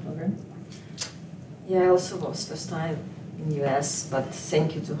 Okay. Yeah, I also was first time in US, but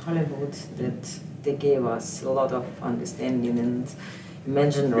thank you to Hollywood that they gave us a lot of understanding and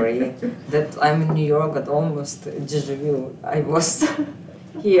imaginary that I'm in New York at almost déjà vu. I was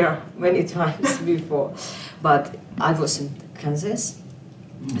here many times before, but I was in Kansas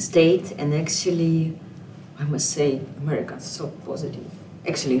state, and actually I must say Americans so positive.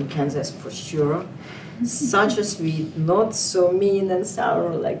 Actually in Kansas for sure, such a sweet, not so mean and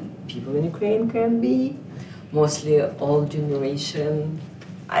sour like people in Ukraine can be. Mostly old generation,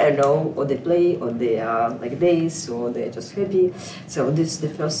 I don't know, or they play, or they are like this, or they're just happy. So this is the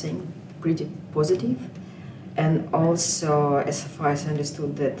first thing, pretty positive. And also, as far as I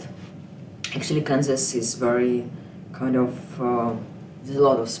understood that actually Kansas is very kind of, there's a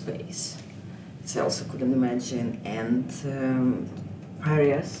lot of space. So I also couldn't imagine, and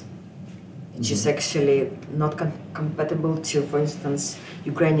areas, which is actually not compatible to, for instance,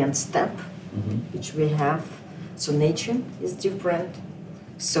 Ukrainian steppe, which we have. So nature is different.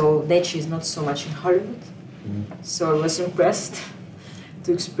 So nature is not so much in Hollywood. So I was impressed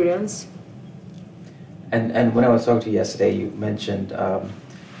to experience. And when I was talking to you yesterday, you mentioned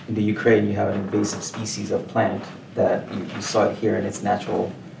in the Ukraine you have an invasive species of plant that you saw it here in its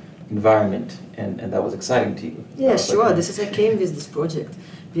natural environment, and that was exciting to you. Yeah, sure. This is I came with this project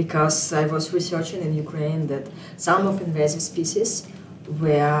because I was researching in Ukraine that some of invasive species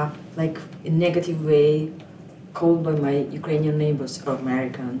were like in negative way called by my Ukrainian neighbors or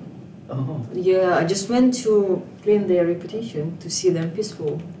American. Oh. Yeah, I just went to clean their reputation to see them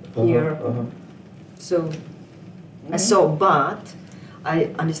peaceful here. So I saw, but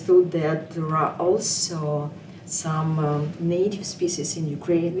I understood that there are also some native species in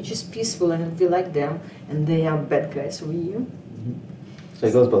Ukraine which is peaceful and we like them, and they are bad guys over here. So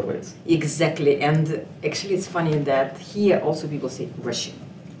it goes both ways. Exactly, and actually it's funny that here also people say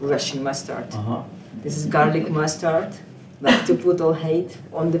Russian mustard. This is garlic mustard, like to put all hate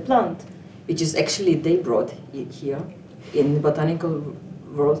on the plant, which is actually they brought it here. In the botanical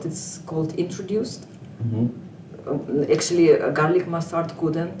world it's called introduced. Actually a garlic mustard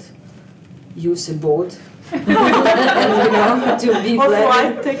couldn't use a boat and, to be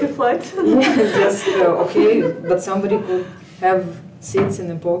planted. Take a flight. Yeah, just okay, but somebody could have seeds in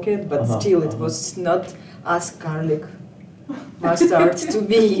the pocket, but still it was not as garlic mustard to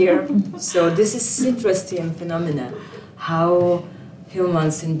be here. So this is interesting phenomena, how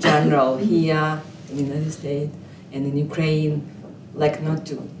humans in general here in the United States and in Ukraine like not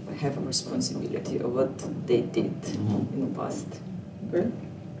to have a responsibility of what they did in the past. Okay.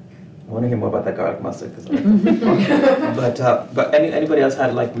 I want to hear more about that garlic mustard. But anybody else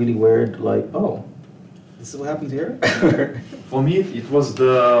had like really weird, like, oh, this is what happens here? For me, it was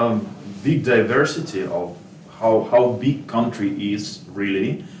the big diversity of how big country is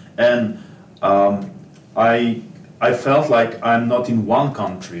really, and I felt like I'm not in one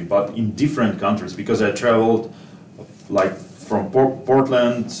country, but in different countries because I traveled like from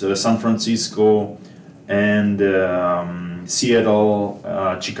Portland, San Francisco, and Seattle,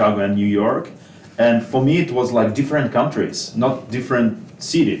 Chicago, and New York. And for me, it was like different countries, not different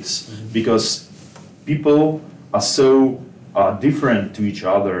cities, because people are so different to each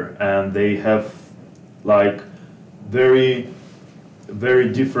other, and they have like very, very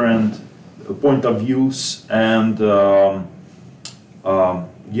different point of views, and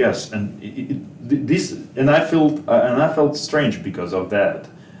yes, and I felt strange because of that.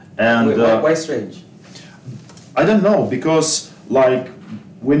 And Wait, why strange? I don't know, because like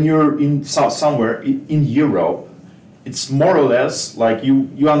when you're in somewhere in Europe, it's more or less like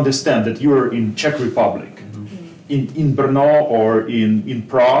you understand that you're in Czech Republic, in Brno or in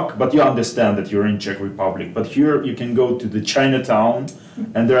Prague, but you understand that you're in Czech Republic. But here you can go to the Chinatown,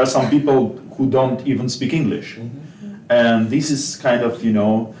 and there are some people who don't even speak English, and this is kind of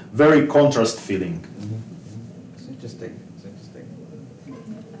very contrast feeling. It's interesting. It's interesting.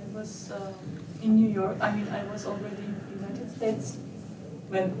 I was in New York. I mean, I was already in the United States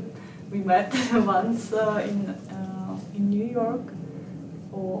when we met once in New York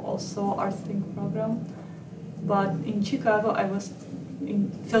for also ArtsLink program. But in Chicago, I was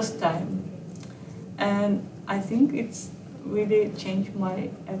in first time, and I think it's really changed my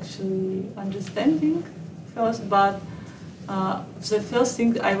actually understanding first. But the first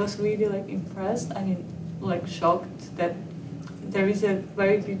thing I was really like impressed. I mean, like shocked that there is a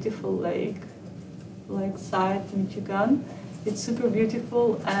very beautiful lake, like side Michigan. It's super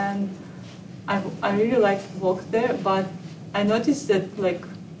beautiful, and I really like walk there. But I noticed that like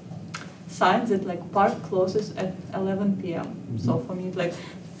signs that like park closes at 11 p.m. So for me, like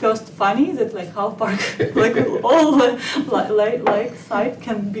first funny that like how park like all the like site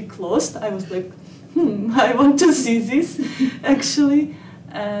can be closed. I was like, I want to see this actually,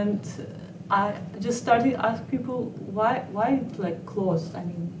 and I just started asking people why it's like closed. I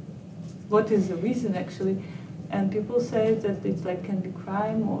mean, what is the reason actually? And people say that it's like can be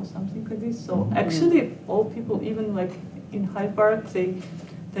crime or something like this. So actually, all people, even like in Hyde Park, they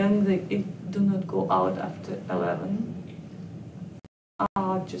do not go out after 11.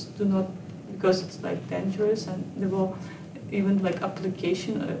 Just do not, because it's like dangerous, and there were even like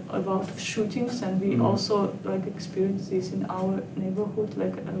application about shootings, and we also like experience this in our neighborhood,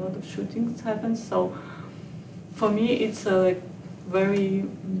 like a lot of shootings happen. So for me, it's like very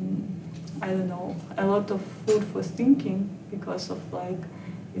I don't know, a lot of food for thinking, because of like,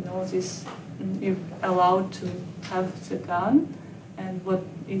 you know, this you're allowed to have the gun and what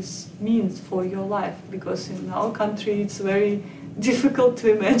it means for your life, because in our country it's very difficult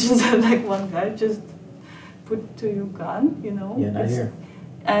to imagine that like one guy just put to your gun, you know. Yeah, not here.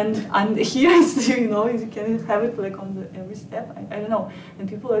 And here, you know, you can have it like on every step. I don't know. And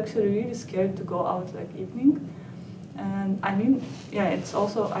people are actually really scared to go out like evening. And I mean, yeah, it's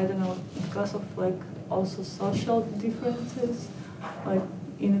also, I don't know, because of like also social differences, like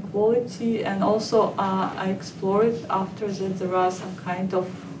inequality, and also I explored after that there are some kind of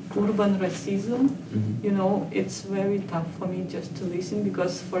urban racism. You know, it's very tough for me just to listen,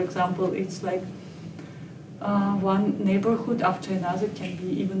 because, for example, it's like one neighborhood after another can be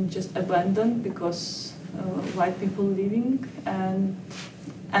even just abandoned because white people living,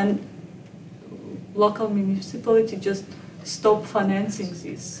 and local municipality just stop financing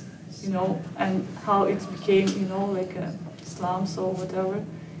this, you know, and how it became, you know, like slums or whatever.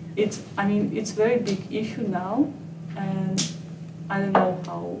 It's, I mean, it's very big issue now, and I don't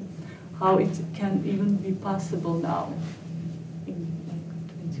know how it can even be possible now in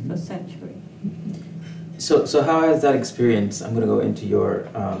like 21st century. So how has that experience, I'm going to go into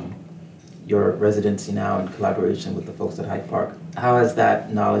your residency now in collaboration with the folks at Hyde Park, how has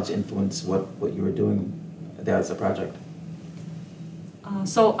that knowledge influenced what you were doing there as a project?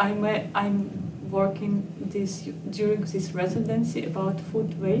 So I'm working during this residency about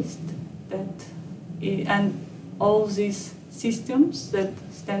food waste, and all these systems that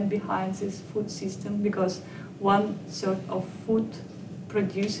stand behind this food system, because 1/3 of food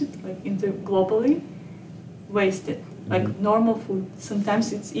produced like globally wasted, like normal food.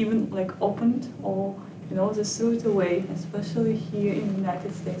 Sometimes it's even like opened, or you know, they threw it away. Especially here in the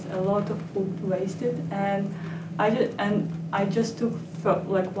United States, a lot of food wasted, and I just took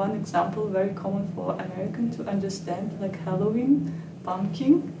like one example, very common for American to understand, like Halloween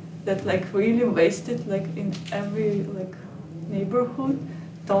pumpkin, that like really wasted, like in every like neighborhood,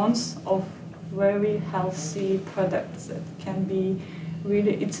 tons of very healthy products that can be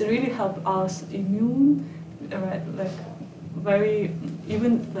really, it's really help us immune, like very,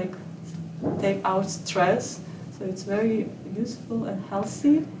 even like take out stress. So it's very useful and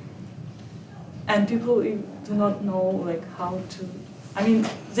healthy. And people do not know like how to, I mean,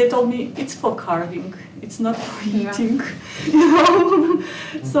 they told me it's for carving, it's not for eating, you know.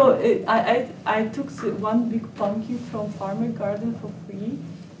 So I took one big pumpkin from farmer garden for free,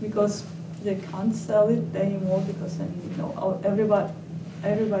 because they can't sell it anymore, because I mean, you know,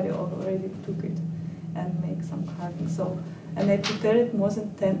 everybody already took it and make some carving. So, and I prepared more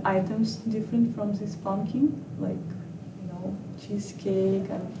than 10 items different from this pumpkin, like, you know, cheesecake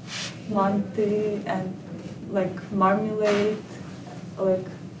and mante and like marmalade, like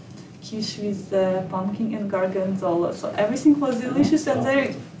quiche with pumpkin and gorgonzola. So everything was delicious, and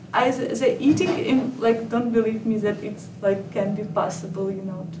they eating in like, don't believe me that it's like can be possible, you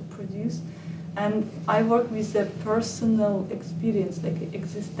know, to produce. And I work with a personal experience, like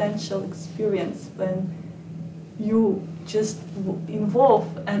existential experience, when you just involve,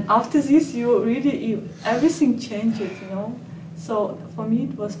 and after this you really, everything changes, you know. So for me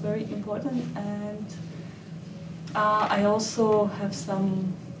it was very important, and I also have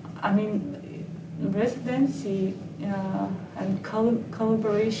some, I mean, residency and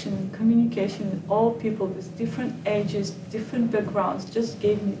collaboration, communication with all people with different ages, different backgrounds, just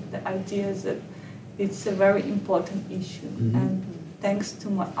gave me the idea that it's a very important issue. And thanks to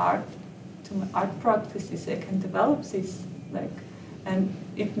my art practices, I can develop this, like, and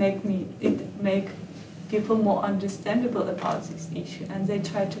it make people more understandable about this issue, and they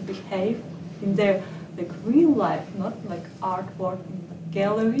try to behave in their like real life, not like artwork in the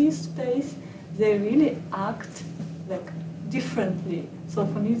gallery space. They really act like differently. So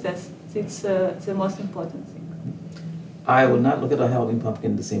for me, it's the most important thing. I will not look at a Halloween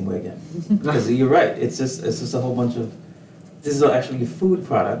pumpkin the same way again, because you're right. It's just a whole bunch of. This is actually a food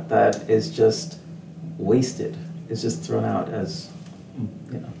product that is just wasted. It's just thrown out as,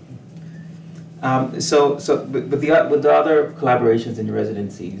 you know. With the other collaborations in your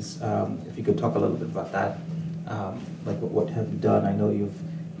residencies, if you could talk a little bit about that, like what have you done? I know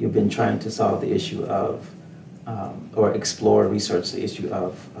you've been trying to solve the issue of, or explore, research the issue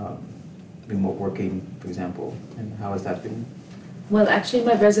of remote working, for example, and how has that been? Well, actually,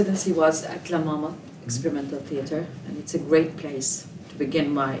 my residency was at La Mama Experimental Theatre, and it's a great place to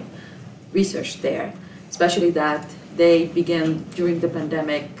begin my research there, especially that they began during the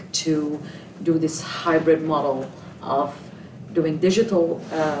pandemic to do this hybrid model of doing digital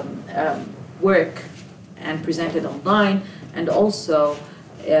work and present it online, and also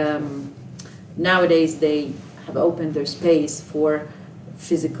nowadays they have opened their space for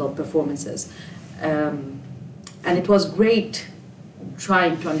physical performances. And it was great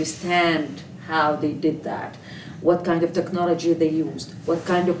trying to understand how they did that, what kind of technology they used, what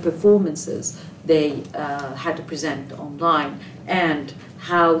kind of performances they had to present online, and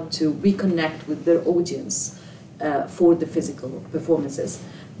how to reconnect with their audience for the physical performances.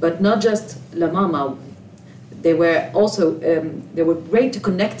 But not just La Mama, they were also, they were great to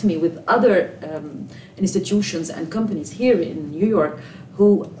connect me with other institutions and companies here in New York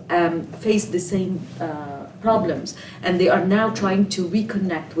who face the same problems, and they are now trying to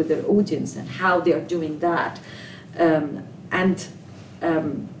reconnect with their audience and how they are doing that.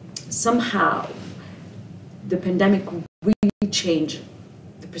 Somehow the pandemic really changed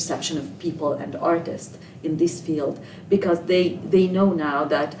the perception of people and artists in this field, because they know now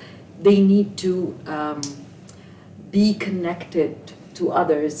that they need to be connected to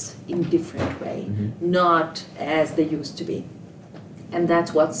others in a different way, not as they used to be. And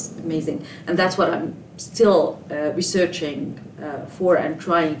that's what's amazing. And that's what I'm still researching for, and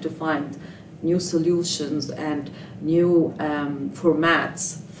trying to find new solutions and new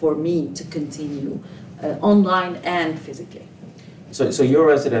formats for me to continue online and physically. So your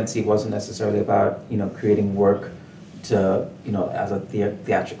residency wasn't necessarily about, creating work to, as a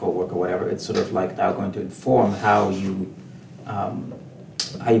theatrical work or whatever. It's sort of like now going to inform how you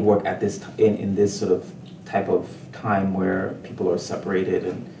work at this in this sort of type of time where people are separated,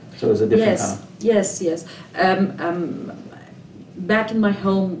 and so it's a different kind of... Yes. Back in my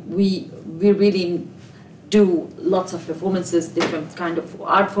home, we really do lots of performances, different kind of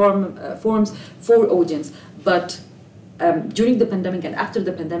art forms for audience. But during the pandemic and after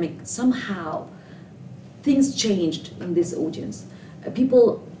the pandemic, somehow things changed in this audience.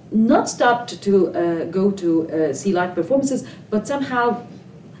 People not stopped to go to see live performances, but somehow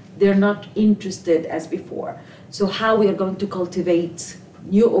they're not interested as before. So how we are going to cultivate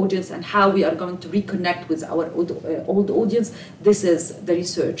new audience and how we are going to reconnect with our old audience, this is the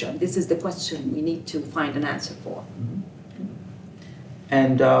research, and this is the question we need to find an answer for.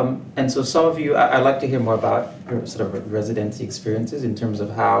 And so some of you, I'd like to hear more about your sort of residency experiences in terms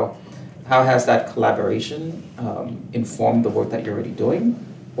of how has that collaboration informed the work that you're already doing,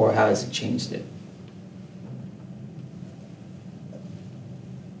 or how has it changed it?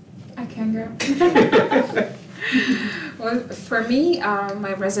 I can go. Well, for me,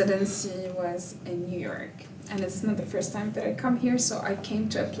 my residency was in New York, and it's not the first time that I come here, so I came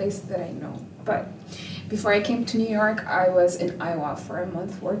to a place that I know. But before I came to New York, I was in Iowa for a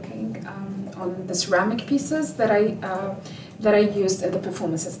month working on the ceramic pieces that I used in the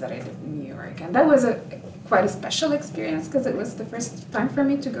performances that I did in New York, and that was quite a special experience because it was the first time for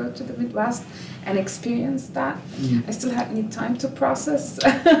me to go to the Midwest and experience that. I still need time to process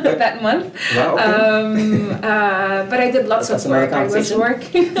that month. Wow, okay. But I did lots of work. I was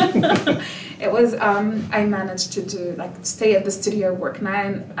working. It was, I managed to do, stay at the studio, work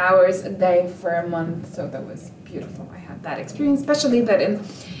 9 hours a day for a month, so that was beautiful. I had that experience, especially that in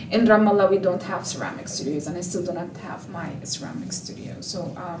Ramallah we don't have ceramic studios, and I still do not have my ceramic studio,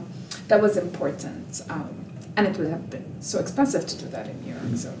 so that was important. And it would have been so expensive to do that in New York,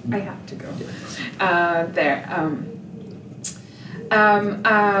 so I had to go there.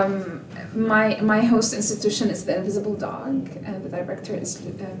 My host institution is the Invisible Dog, and the director is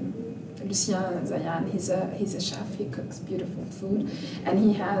Lucien Zayan. He's a chef. He cooks beautiful food, and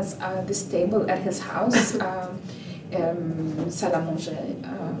he has this table at his house, Salle à Manger,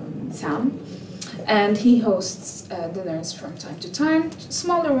 Sam, and he hosts dinners from time to time,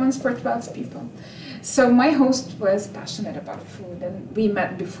 smaller ones for 12 people. So my host was passionate about food, and we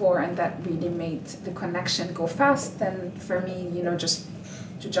met before, and that really made the connection go fast. And for me, just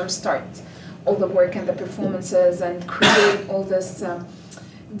to jumpstart all the work and the performances and create all this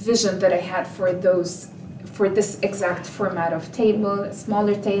vision that I had for this exact format of table,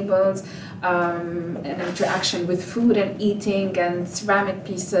 smaller tables, and interaction with food and eating and ceramic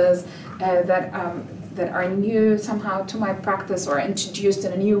pieces that that are new somehow to my practice or introduced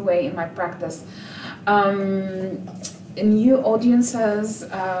in a new way in my practice. New audiences,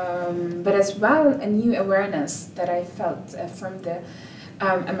 but as well a new awareness that I felt from the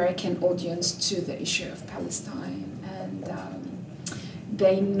American audience to the issue of Palestine, and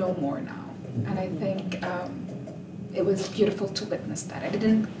they know more now. And I think it was beautiful to witness that. I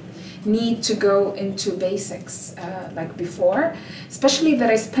didn't need to go into basics like before, especially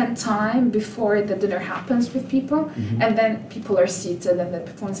that I spent time before the dinner happens with people, and then people are seated and the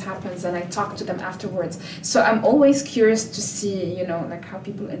performance happens and I talk to them afterwards. So I'm always curious to see, you know, like how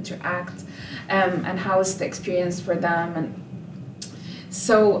people interact and how is the experience for them. And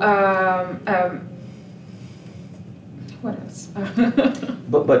so what else?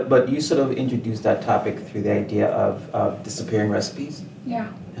 But you sort of introduced that topic through the idea of disappearing recipes. Yeah.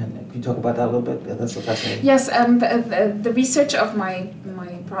 And can you talk about that a little bit? That's so fascinating. Yes, the research of my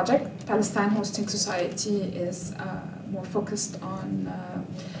project, Palestine Hosting Society, is more focused on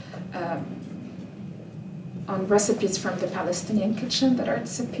recipes from the Palestinian kitchen that are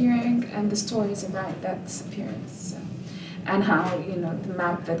disappearing and the stories around that disappearance. And how, you know, the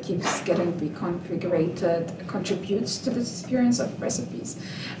map that keeps getting reconfigured contributes to the disappearance of recipes.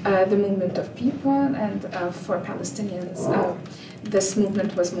 The movement of people, and for Palestinians, this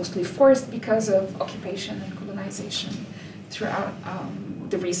movement was mostly forced because of occupation and colonization throughout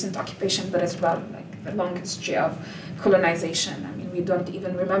the recent occupation, but as well like the long history of colonization. I mean, we don't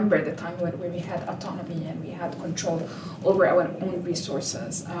even remember the time where we had autonomy and we had control over our own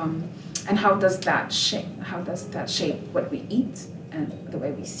resources. And how does that shape what we eat and the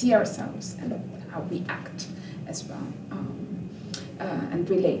way we see ourselves and how we act as well, and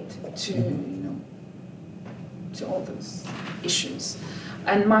relate to, you know, to all those issues.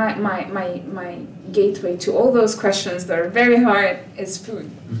 And my gateway to all those questions that are very hard is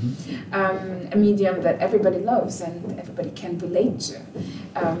food, a medium that everybody loves and everybody can relate to.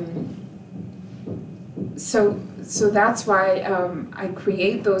 So that's why I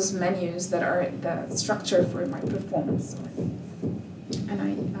create those menus that are the structure for my performance,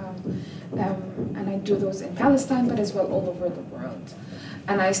 and I do those in Palestine, but as well all over the world.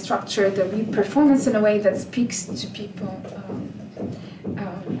 And I structure the performance in a way that speaks to people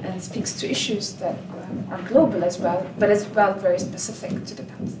and speaks to issues that are global as well, but as well very specific to the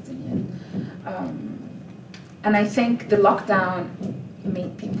Palestinian. And I think the lockdown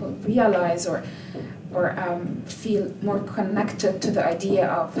made people realize or feel more connected to the idea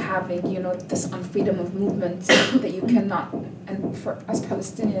of having, you know, this freedom of movement that you cannot, and for us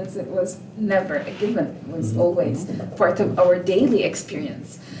Palestinians it was never a given, it was always part of our daily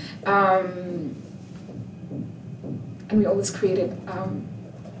experience. And we always created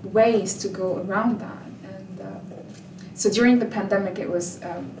ways to go around that. And so during the pandemic it was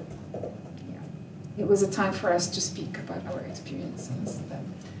a time for us to speak about our experiences.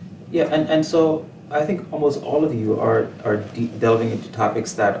 Yeah, and so I think almost all of you are delving into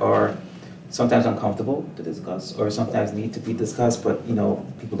topics that are sometimes uncomfortable to discuss or sometimes need to be discussed, but, you know,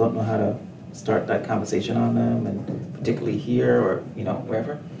 people don't know how to start that conversation on them, and particularly here or, you know,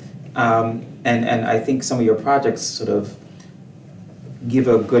 wherever. And I think some of your projects sort of give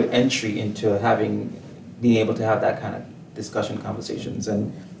a good entry into being able to have that kind of discussion conversations.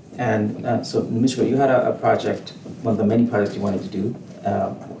 And so, Mishra, you had a project, one of the many projects you wanted to do,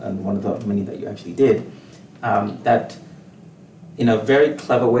 and one of the many that you actually did, that in a very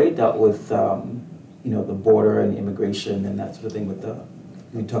clever way dealt with, you know, the border and immigration and that sort of thing with the,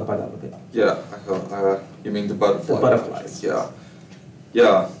 can you talk about that a little bit? Yeah, you mean the butterfly? The butterflies. Yeah.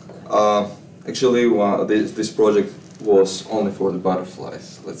 Actually, this project was only for the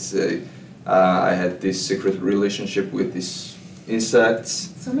butterflies, let's say. I had this secret relationship with these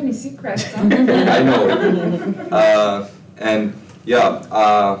insects. So many secrets. Huh? I know. And yeah,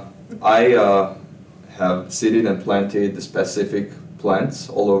 I have seeded and planted the specific plants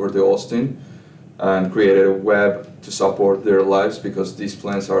all over the Austin and created a web to support their lives, because these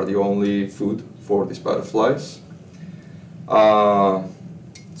plants are the only food for these butterflies.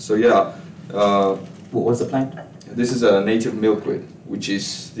 So yeah. What was the plant? This is a native milkweed, which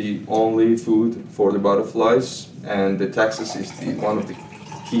is the only food for the butterflies, and Texas is one of the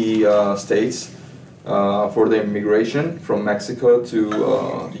key states for the immigration from Mexico to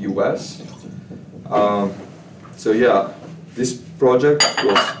the US. So yeah, this project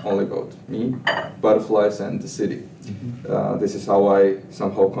was only about me, butterflies, and the city. This is how I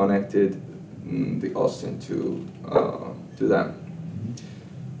somehow connected the Austin to them.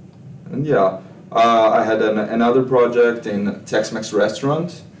 And yeah, I had another project in Tex-Mex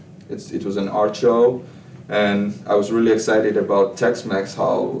restaurant. It was an art show, And I was really excited about Tex-Mex,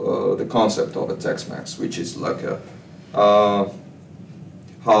 how the concept of a Tex-Mex, which is like a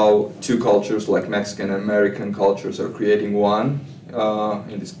how two cultures like Mexican and American cultures are creating one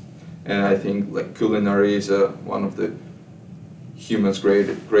in this, and I think like culinary is one of the human's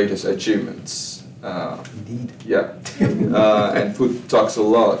greatest achievements. Indeed. Yeah, and food talks a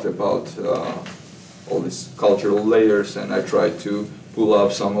lot about all these cultural layers, and I try to pull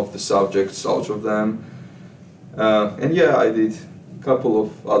up some of the subjects out of them. And yeah, I did a couple of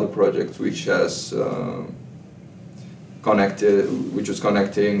other projects which has which was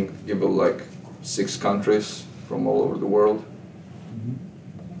connecting people like 6 countries from all over the world.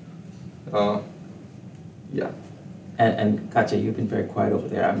 Yeah. And Katja, you've been very quiet over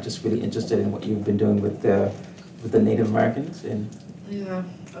there. I'm just really interested in what you've been doing with the Native Americans. Yeah,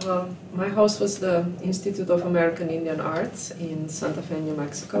 my house was the Institute of American Indian Arts in Santa Fe, New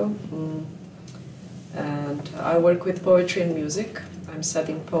Mexico. And I work with poetry and music. I'm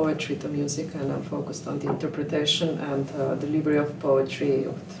setting poetry to music, and I'm focused on the interpretation and delivery of poetry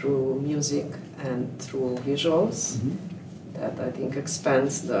through music and through visuals. That I think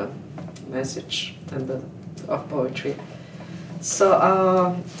expands the message and of poetry. So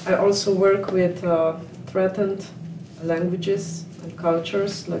I also work with threatened languages and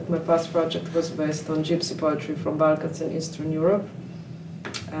cultures. Like my past project was based on gypsy poetry from Balkans and Eastern Europe,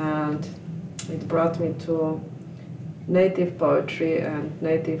 and it brought me to native poetry and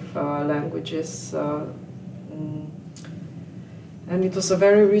native languages, and it was a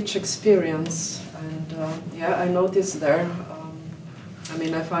very rich experience. And yeah, I noticed there, I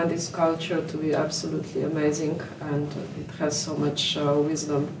mean, I find this culture to be absolutely amazing, and it has so much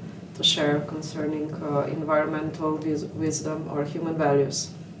wisdom to share concerning environmental wisdom or human values.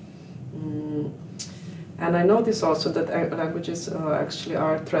 And I notice also that languages actually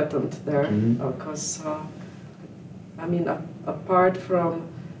are threatened there, because, I mean, apart from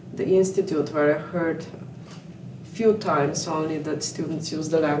the institute where I heard few times only that students use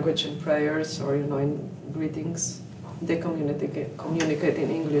the language in prayers or, you know, in greetings, they communicate in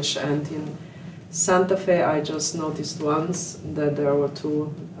English. And in Santa Fe, I just noticed once that there were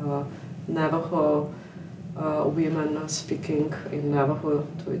 2 Navajo women speaking in Navajo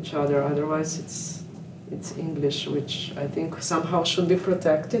to each other. Otherwise, it's English, which I think somehow should be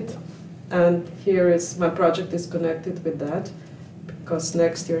protected. And here is my project is connected with that, because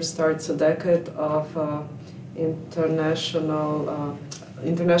next year starts a decade of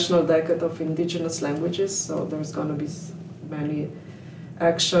international decade of indigenous languages. So there's going to be many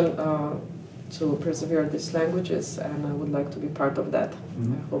action to preserve these languages, and I would like to be part of that.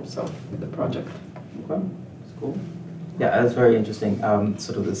 I hope so with the project. Okay, that's cool. Yeah, that's very interesting.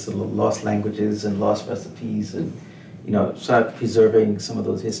 Sort of this sort of lost languages and lost recipes, and you know, start preserving some of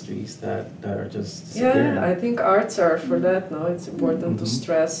those histories that are just disappearing. Yeah, I think arts are for that. No, it's important to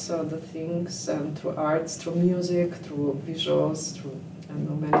stress the things, and through arts, through music, through visuals, through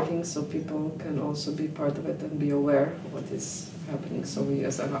many things, so people can also be part of it and be aware of what is happening. So we,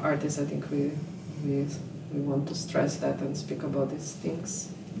 as an artist, I think we want to stress that and speak about these things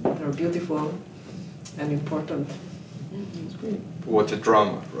that are beautiful and important. That's great. What a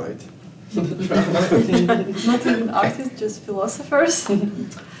drama, right? Not even artists, just philosophers.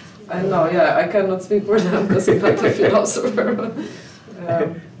 I know, yeah, I cannot speak for them because I'm not a philosopher.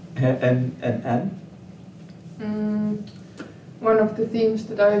 And Anne? One of the themes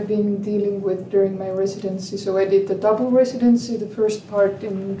that I've been dealing with during my residency, so I did the double residency, the first part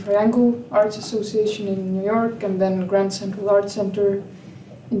in Triangle Arts Association in New York, and then Grand Central Arts Center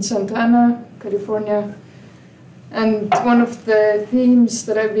in Santa Ana, California. And one of the themes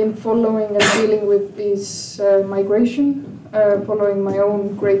that I've been following and dealing with is migration, following my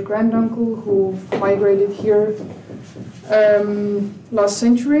own great-granduncle who migrated here last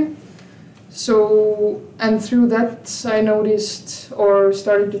century. So, and through that I noticed or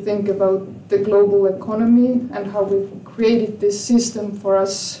started to think about the global economy and how we created this system for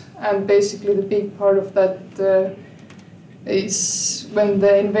us. And basically the big part of that is when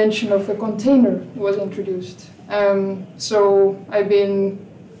the invention of a container was introduced. So I've been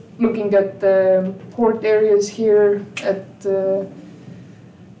looking at the port areas here at the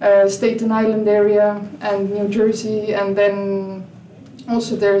Staten Island area and New Jersey, and then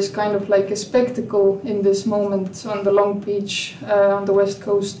also there's kind of like a spectacle in this moment on the Long Beach on the west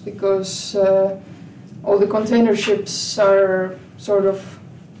coast, because all the container ships are sort of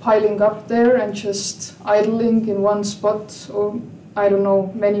piling up there and just idling in one spot, or I don't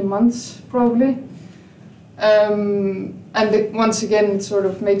know, many months probably. And once again, it sort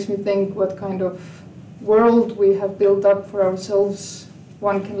of makes me think what kind of world we have built up for ourselves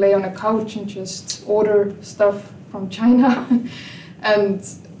one can lay on a couch and just order stuff from China, and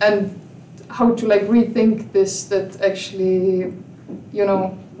how to like rethink this, that actually, you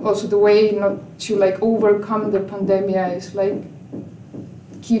know, also the way not to like overcome the pandemic is like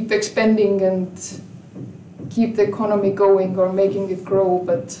keep expanding and keep the economy going or making it grow,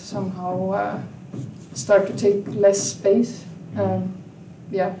 but somehow start to take less space.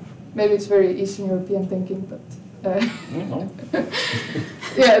 Yeah, maybe it's very Eastern European thinking, but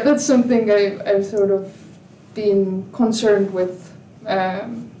yeah, that's something I've sort of been concerned with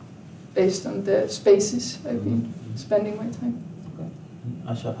based on the spaces I've been spending my time. Okay.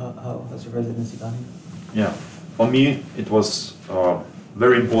 Asha, how has your residency gone? Yeah, for me it was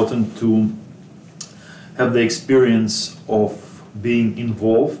very important to have the experience of being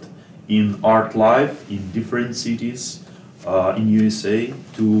involved in art life in different cities in USA,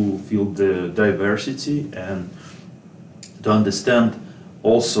 to feel the diversity and to understand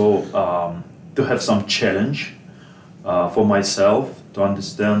also to have some challenge for myself, to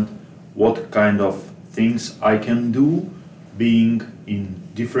understand what kind of things I can do being in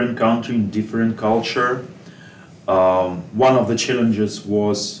different country, in different culture. One of the challenges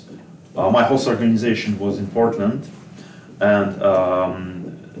was my host organization was in Portland, and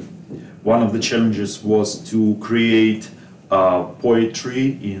one of the challenges was to create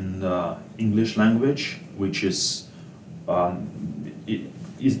poetry in English language, which is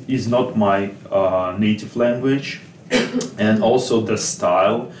not my native language, and also the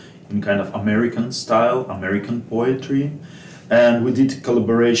style in kind of American style, American poetry. And we did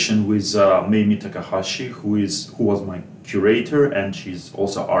collaboration with Meimi Takahashi, who was my curator, and she's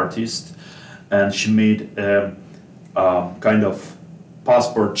also artist, and she made a kind of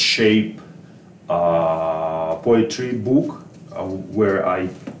passport shape poetry book where I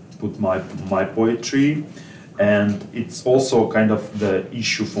put my poetry. And it's also kind of the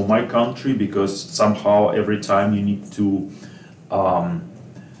issue for my country, because somehow every time you need to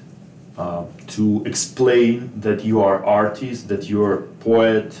explain that you are artist, that you're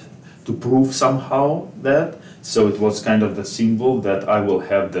poet, to prove somehow that. So it was kind of the symbol that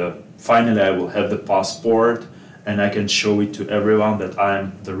finally I will have the passport, and I can show it to everyone that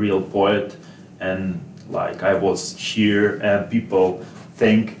I'm the real poet, and like I was here and people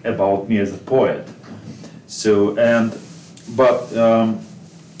think about me as a poet. So,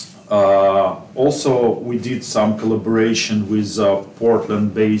 also we did some collaboration with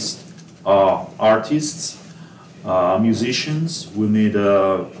Portland-based artists, musicians. We made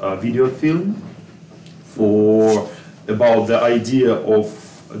a video film about the idea of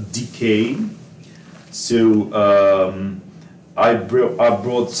decay. So I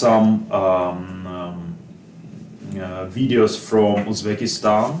brought some videos from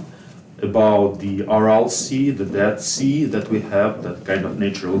Uzbekistan about the Aral Sea, the Dead Sea that we have, that kind of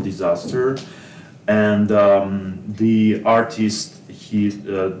natural disaster. And the artist, he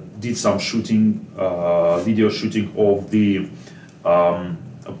did some shooting, video shooting of the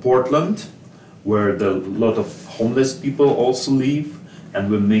Portland, where a lot of homeless people also live,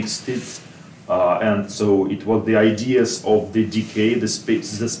 and we mixed it. And so it was the ideas of the decay, the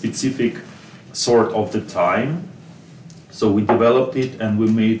specific sort of the time. So we developed it, and we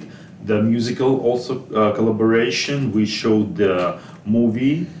made the musical also collaboration. We showed the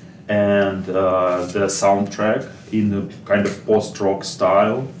movie and the soundtrack in a kind of post-rock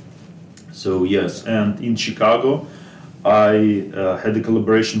style. So yes, and in Chicago, I had a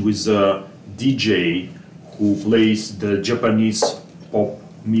collaboration with a DJ who plays the Japanese pop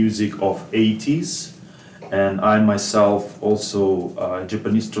music of 80s, and I myself also a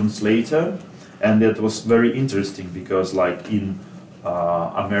Japanese translator, and that was very interesting because like in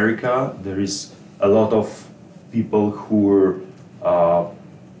America, there is a lot of people who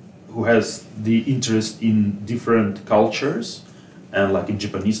has the interest in different cultures, and like in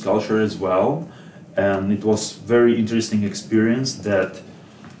Japanese culture as well. And it was very interesting experience that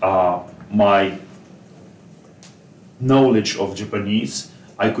my knowledge of Japanese,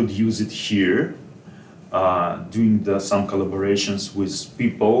 I could use it here, doing some collaborations with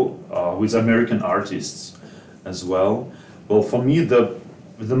people, with American artists as well. Well, for me, the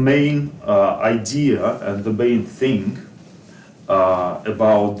main idea and the main thing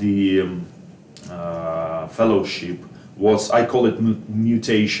about the fellowship was, I call it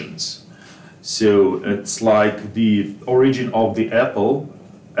mutations. So it's like the origin of the apple.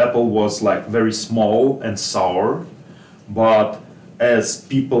 Apple was like very small and sour, but as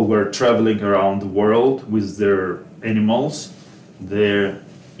people were traveling around the world with their animals, they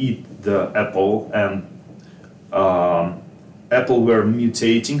eat the apple, and apple were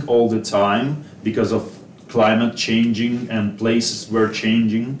mutating all the time because of climate changing and places were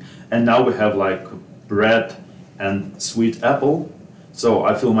changing, and now we have like red and sweet apple. So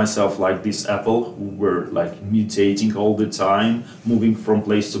I feel myself like this apple who were like mutating all the time, moving from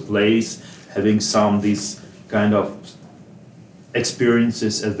place to place, having some this kind of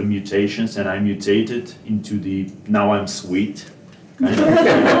experiences as the mutations, and I mutated into the now I'm sweet. Kind of.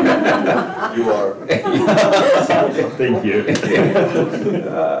 You are. Thank you.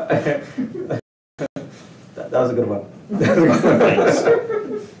 That was a good one. Thanks.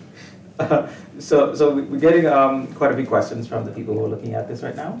 So we're getting quite a few questions from the people who are looking at this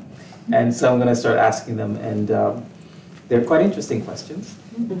right now, and so I'm going to start asking them, and they're quite interesting questions.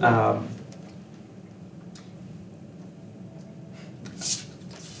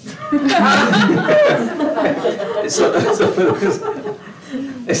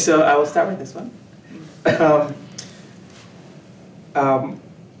 So I will start with this one.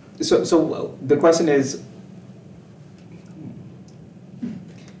 So the question is,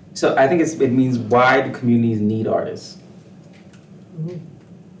 so I think it means, why do communities need artists?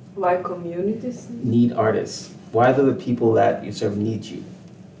 Why communities? Need artists. Why do the people that you serve need you?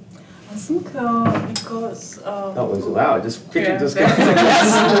 I think because Wow, just quickly, Yeah. just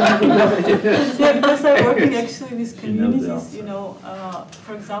yeah, because I'm working actually with You know communities, you know,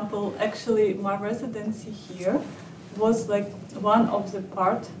 for example, actually my residency here was like one of the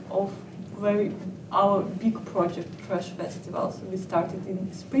part of our big project, Trash Festival. So we started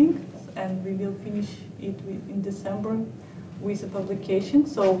in spring and we will finish it in December with a publication.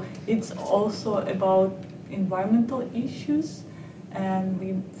 So it's also about environmental issues. And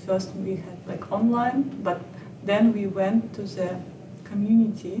we had like online, but then we went to the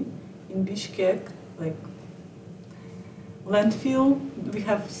community in Bishkek, like landfill. We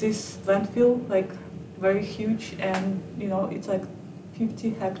have this landfill, like very huge, and you know it's like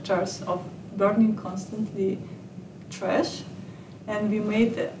 50 hectares of burning constantly trash. And we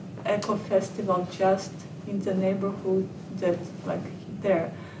made an eco festival just in the neighborhood that like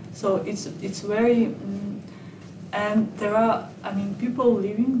there. So it's very. And there are, I mean, people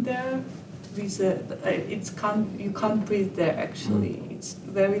living there with you can't breathe there actually. It's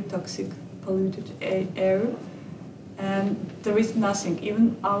very toxic, polluted air, and there is nothing.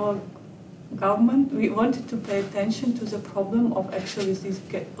 Even our government, we wanted to pay attention to the problem of actually this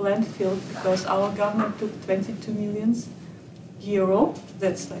landfill, because our government took 22 million euro.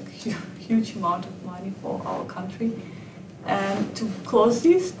 That's like huge amount of money for our country, and to close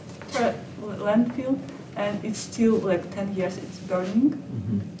this landfill. And it's still like 10 years it's burning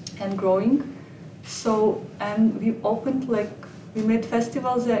and growing. So, and we opened we made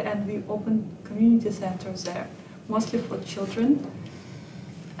festivals there, and we opened community centers there, mostly for children.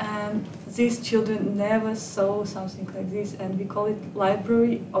 And these children never saw something like this, and we call it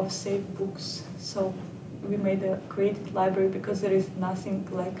Library of Safe Books. So we made a created library because there is nothing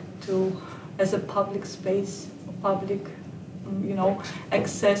like as a public space, public you know,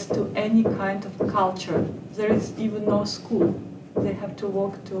 access to any kind of culture. There is even no school. They have to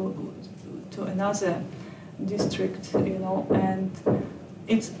walk to another district, you know, and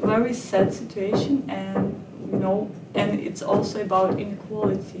it's very sad situation, and you know, and it's also about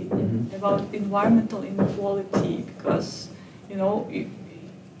inequality, about environmental inequality, because you know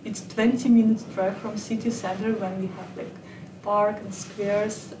it's 20 minutes drive from city center when we have like park and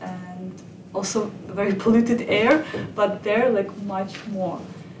squares and also very polluted air, but there like much more.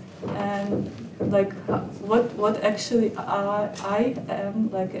 And like what actually I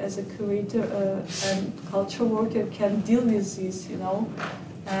am like as a curator and culture worker can deal with this, you know,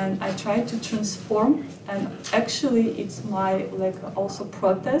 and I try to transform, and actually it's my like also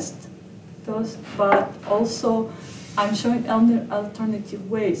protest, but also I'm showing alternative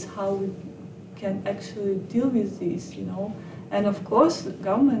ways how we can actually deal with this, you know. And of course, the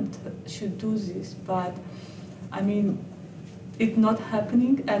government should do this, but I mean, it's not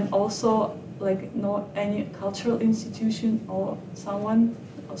happening. And also, like, no any cultural institution or someone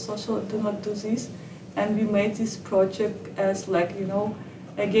or social do not do this. And we made this project as like, you know,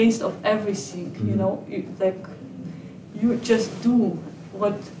 against of everything. You know, you just do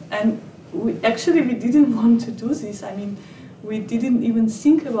what. And we didn't want to do this. I mean, we didn't even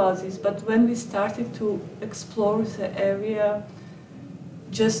think about this, but when we started to explore the area,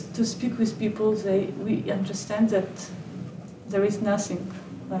 just to speak with people, we understand that there is nothing,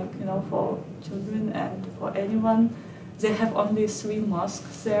 like, you know, for children and for anyone. They have only 3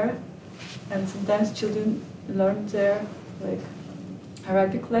 mosques there, and sometimes children learn their like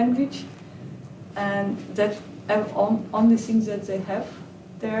Arabic language, and that only thing that they have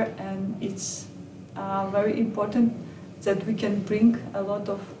there, and it's very important that we can bring a lot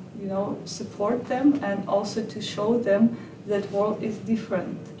of you know, support them and also to show them that world is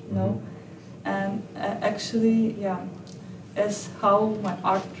different, you know. And actually, yeah, as how my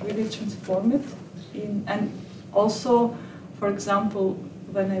art really transformed in, and also, for example,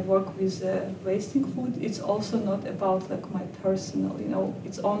 when I work with wasting food, it's also not about like my personal, you know,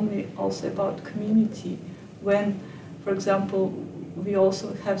 it's only also about community. When, for example, we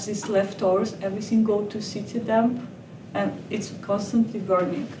also have these leftovers, everything go to city dump, and it's constantly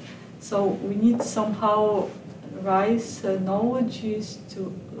burning. So we need somehow raise knowledges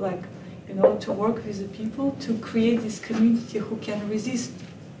to, like, you know, to work with the people to create this community who can resist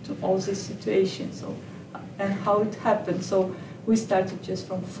to all these situations. So, and how it happened. So we started just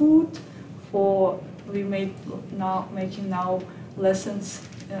from food. We making now lessons,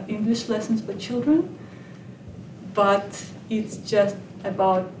 English lessons for children. But it's just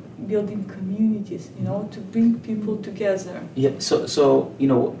about building communities, you know, to bring people together. Yeah. So you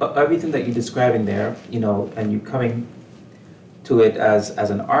know, everything that you're describing there, you know, and you coming to it as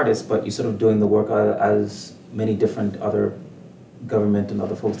an artist, but you're sort of doing the work as many different other government and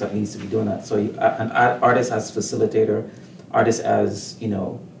other folks that needs to be doing that. So an artist as facilitator, artist as, you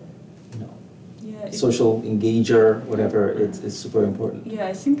know, yeah, social engager, whatever, it's super important. Yeah,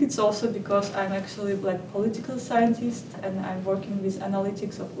 I think it's also because I'm actually like political scientist and I'm working with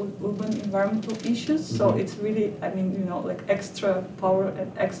analytics of urban environmental issues. So it's really, I mean, you know, like extra power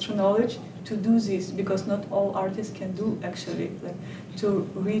and extra knowledge to do this, because not all artists can do actually, like to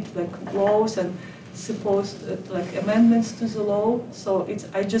read like laws and supposed like amendments to the law. So it's,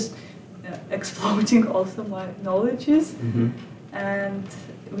 I just exploiting also my knowledges. And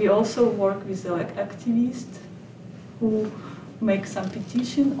we also work with like activists who make some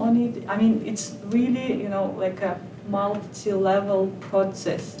petition on it. I mean, it's really, you know, like a multi-level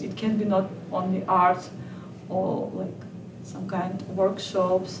process. It can be not only art or like some kind of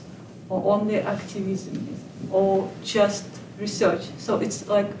workshops or only activism or just research. So it's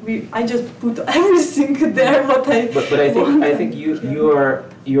like I just put everything there. But I think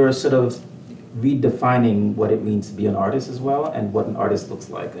you're sort of redefining what it means to be an artist as well, and what an artist looks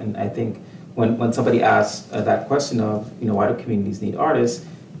like. And I think when somebody asks that question of, you know, why do communities need artists,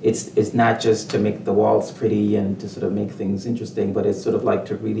 it's not just to make the walls pretty and to sort of make things interesting, but it's sort of like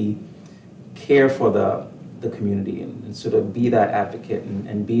to really care for the community and sort of be that advocate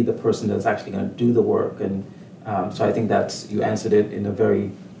and be the person that's actually going to do the work. And so I think you answered it in a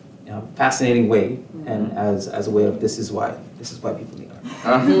very fascinating way, and as a way of this is why people need art.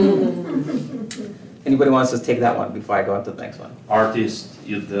 Anybody wants to take that one before I go on to the next one? Artist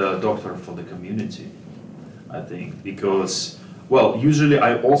is the doctor for the community, I think, because, well, usually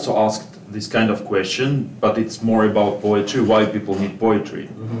I also asked this kind of question, but it's more about poetry, why people need poetry.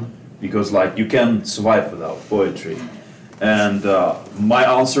 Because like you can survive without poetry. And my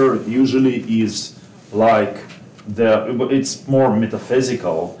answer usually is like, it's more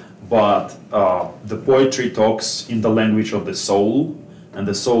metaphysical, but the poetry talks in the language of the soul, and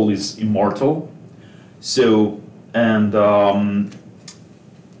the soul is immortal. So, and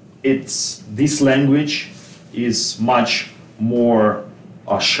this language is much more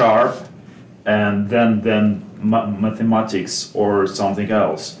sharp and than mathematics or something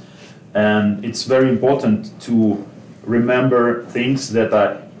else. And it's very important to remember things that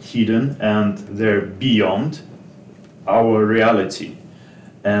are hidden and they're beyond our reality.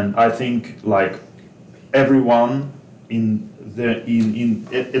 And I think like everyone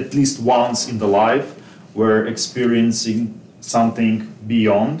at least once in the life we're experiencing something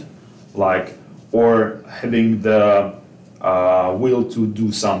beyond, like, or having the will to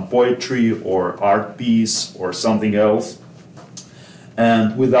do some poetry or art piece or something else.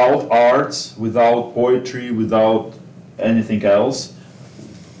 And without art, without poetry, without anything else,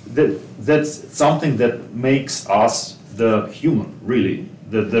 that's something that makes us the human, really,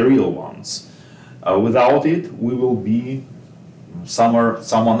 the real ones. Without it, we will be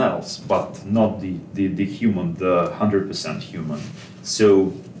someone else, but not the human, the 100% human.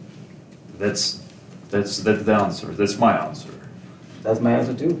 So that's the answer. That's my answer. That's my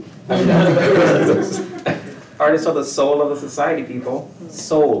answer too. Artists are the soul of the society, people.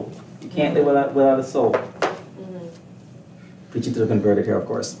 Soul. You can't live without a soul. Preaching to the converted here, of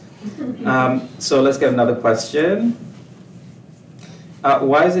course. So let's get another question.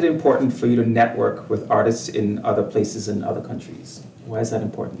 Why is it important for you to network with artists in other places in other countries? Why is that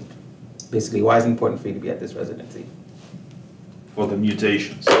important? Basically, why is it important for you to be at this residency? For the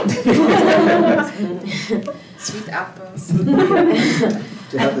mutations. Sweet apples.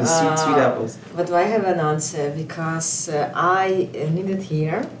 To have the sweet apples. But I have an answer, because I needed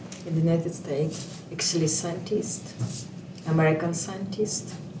here in the United States actually scientists, American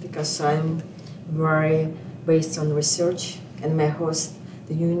scientists, because I'm very based on research, and my host,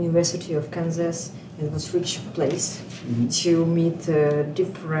 the University of Kansas, it was rich place to meet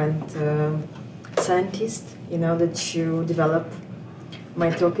different scientists in order to develop my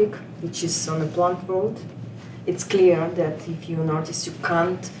topic, which is on the plant world. It's clear that if you're an artist, you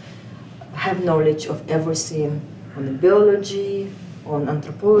can't have knowledge of everything on the biology, on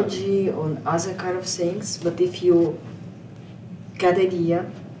anthropology, on other kind of things. But if you get idea,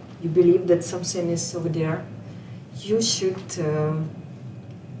 you believe that something is over there, you should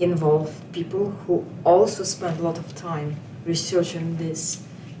involve people who also spend a lot of time researching this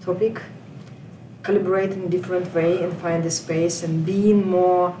topic, collaborate in a different way and find the space and being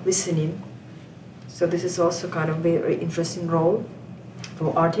more listening. So this is also kind of a very interesting role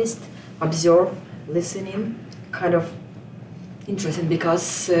for artists, observe, listening, kind of interesting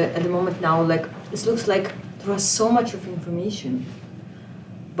because at the moment now, like, it looks like there is so much of information,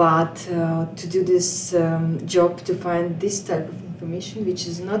 but to do this job, to find this type of information, which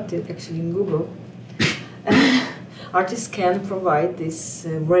is not actually in Google, artists can provide this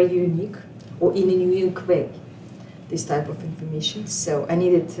very unique or in a unique way, this type of information. So I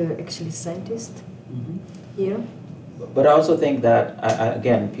needed actually scientists here. But I also think that,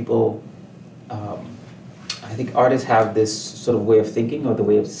 again, people, I think artists have this sort of way of thinking or the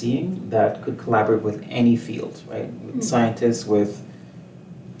way of seeing that could collaborate with any field, right? With scientists, with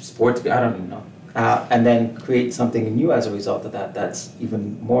sports, I don't even know. And then create something new as a result of that that's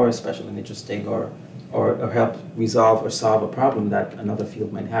even more special and interesting, or help resolve or solve a problem that another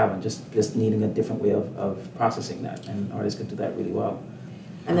field might have, and just needing a different way of processing that. And artists can do that really well.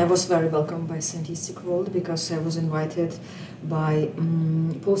 And I was very welcomed by scientific world because I was invited by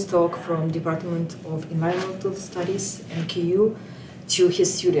postdoc from Department of Environmental Studies and KU to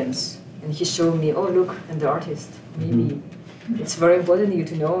his students. And he showed me, oh look, and the artist, maybe. It's very important you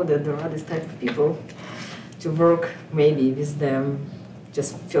to know that there are this type of people to work maybe with them,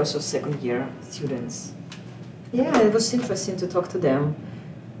 just first or second year students. Yeah, it was interesting to talk to them.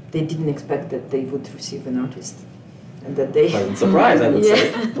 They didn't expect that they would receive an artist. And that they... Pleasant surprise, I would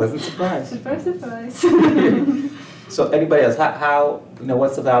say. Pleasant surprise. Surprise, surprise. So anybody else, how,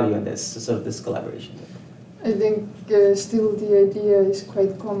 what's the value in this, sort of this collaboration? I think still the idea is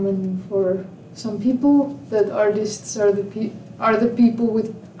quite common for some people, that artists are the people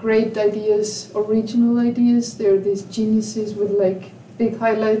with great ideas, original ideas. They're these geniuses with like big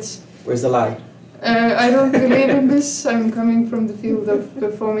highlights. Where's the lie? I don't believe in this. I'm coming from the field of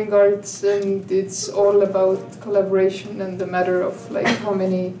performing arts, and it's all about collaboration and the matter of like how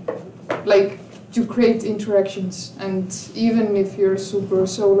many, like, to create interactions. And even if you're a super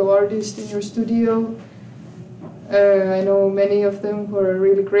solo artist in your studio, I know many of them who are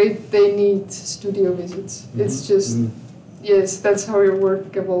really great, they need studio visits. It's just, yes, that's how your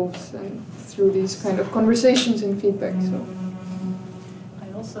work evolves, and through these kind of conversations and feedback. So.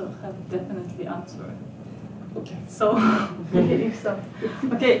 I also have definitely answer. Okay. So, if so.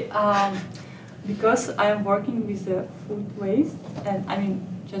 Okay, because I'm working with the food waste, and I mean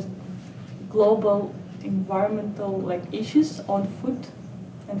just global environmental like issues on food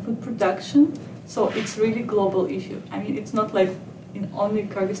and food production. So it's really global issue. I mean, it's not like in only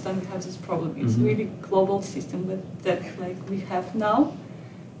Kyrgyzstan we have this problem. It's really global system that like we have now,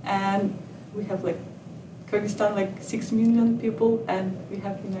 and we have like Kyrgyzstan like 6 million people, and we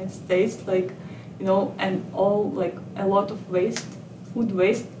have United States like, and all like a lot of waste, food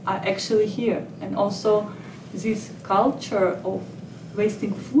waste are actually here, and also this culture of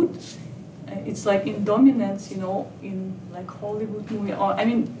wasting food. It's like in dominance, in like Hollywood movie, or I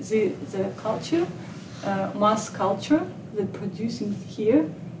mean the culture, mass culture that producing here,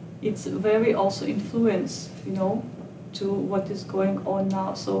 it's very also influence, to what is going on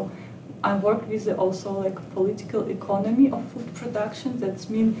now. So I work with also like political economy of food production. That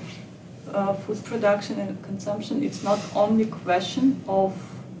means food production and consumption. It's not only question of,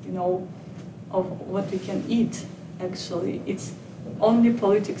 of what we can eat. Actually, it's only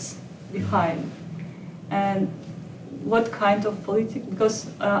politics behind. And what kind of politics, because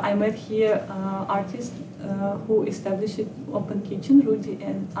I met here artists who established Open Kitchen, Rudy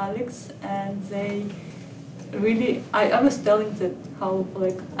and Alex, and they really, I was telling that how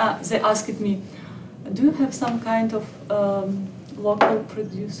like, they asked me, do you have some kind of local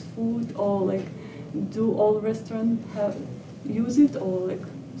produced food, or like do all restaurants use it, or like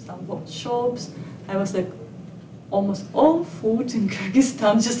some shops? I was like, almost all food in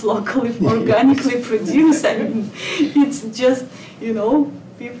Kyrgyzstan just locally, organically produced. I mean, it's just,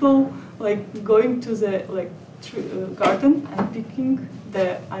 people like going to the garden and picking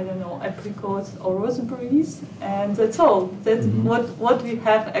the, I don't know, apricots or raspberries, and that's all. That's what we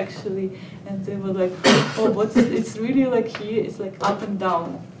have actually. And they were like, oh, but it's really like here, it's like up and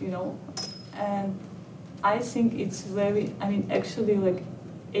down, you know. And I think it's very, I mean, actually like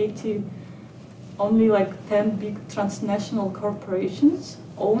 80, only like 10 big transnational corporations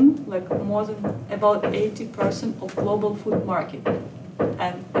own like more than about 80% of global food market.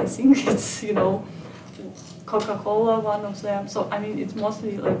 And I think it's, you know, Coca-Cola, one of them. So I mean, it's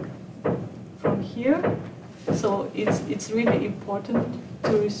mostly like from here. So it's really important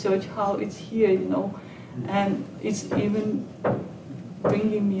to research how it's here, you know, and it's even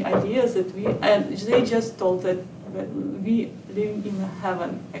bringing me ideas that and they just told that we live in a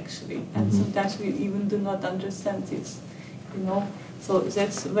heaven actually, and sometimes we even do not understand this, you know. So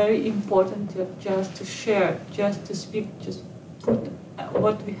that's very important just to share, just to speak, just put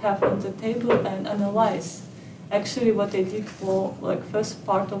what we have on the table and analyze. Actually, what I did for like first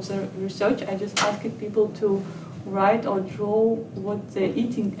part of the research, I just asked people to write or draw what they're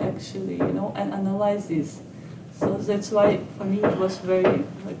eating actually, you know, and analyze this. So that's why for me it was very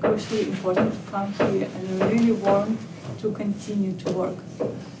crucially important to come here, and I really want to continue to work.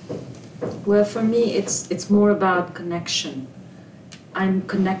 Well, for me it's more about connection. I'm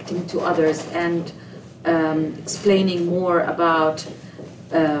connecting to others and explaining more about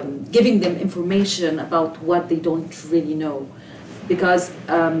giving them information about what they don't really know. Because,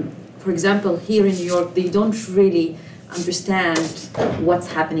 for example, here in New York, they don't really understand what's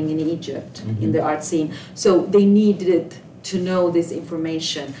happening in Egypt, in the art scene. So they needed to know this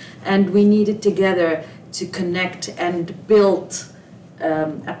information. And we needed together to connect and build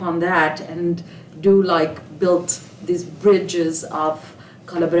upon that and build these bridges of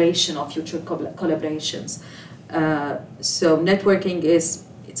collaboration, of future collaborations. So networking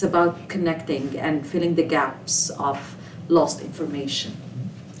it's about connecting and filling the gaps of lost information.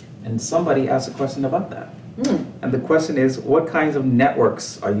 And somebody asked a question about that. And the question is, what kinds of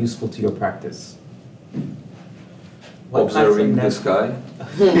networks are useful to your practice? Observing the sky.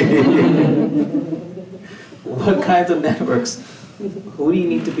 What kinds of networks? Who do you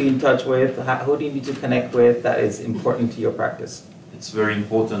need to be in touch with? Who do you need to connect with that is important to your practice? It's very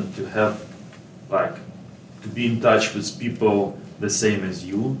important to have, to be in touch with people the same as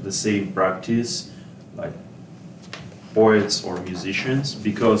you, the same practice, like poets or musicians,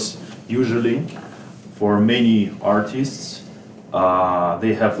 because usually for many artists,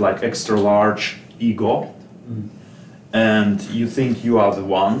 they have like extra large ego, and you think you are the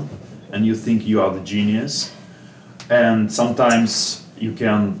one, and you think you are the genius, and sometimes you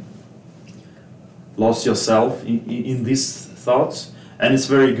can lose yourself in these thoughts, and it's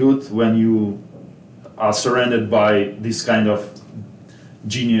very good when you are surrounded by this kind of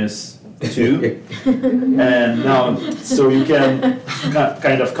genius too, and now so you can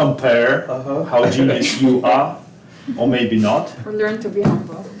kind of compare how genius you are, or maybe not. Or learn to be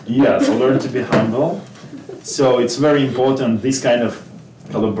humble. Yes, or learn to be humble. So it's very important. This kind of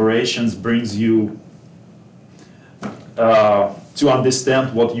collaborations brings you to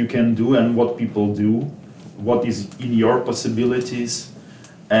understand what you can do and what people do, what is in your possibilities,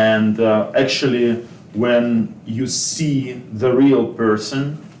 and actually when you see the real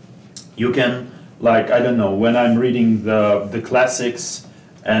person, you can, I don't know, when I'm reading the classics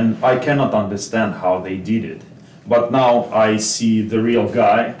and I cannot understand how they did it, but now I see the real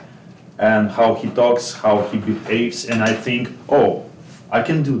guy and how he talks, how he behaves, and I think, oh, I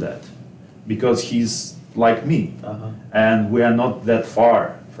can do that because he's like me, and we are not that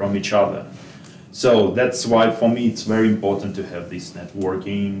far from each other. So that's why for me it's very important to have this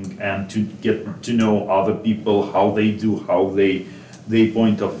networking and to get to know other people, how they do, how they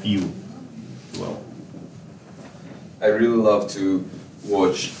point of view. Well, I really love to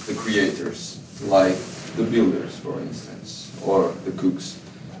watch the creators, like the builders, for instance, or the cooks.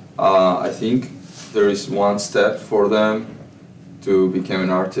 I think there is one step for them to become an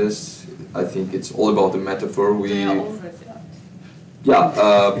artist. I think it's all about the metaphor.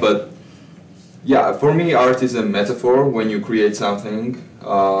 But yeah, for me, art is a metaphor. When you create something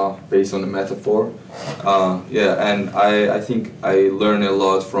based on a metaphor, and I think I learn a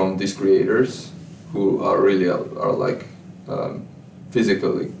lot from these creators who are really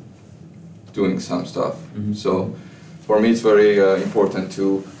physically doing some stuff. So for me, it's very important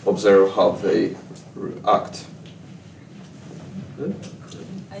to observe how they act. Good.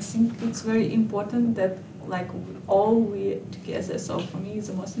 I think it's very important that all we together, so for me it's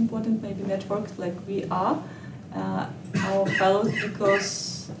the most important maybe networks like we are, our fellows,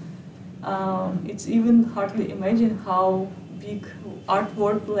 because it's even hard to imagine how big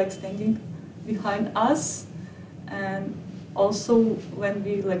artwork standing behind us, and also when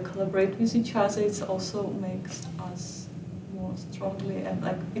we like collaborate with each other, it also makes us more strongly, and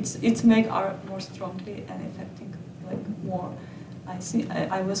like it's make art more strongly and effective, like more. I see.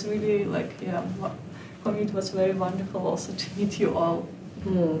 I was really like, yeah. For me, it was very wonderful also to meet you all.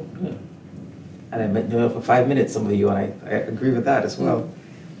 And I met you for 5 minutes, some of you, and I agree with that as well.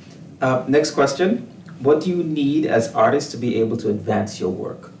 Next question. What do you need as artists to be able to advance your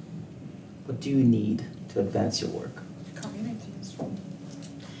work? What do you need to advance your work? Communities.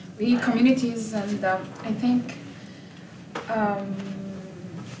 We need communities, and I think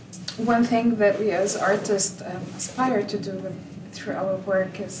one thing that we as artists aspire to do through our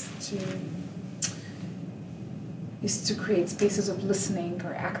work is to create spaces of listening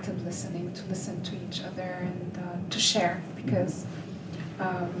or active listening, to listen to each other and to share, because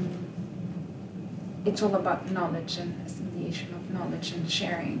it's all about knowledge and assimilation of knowledge and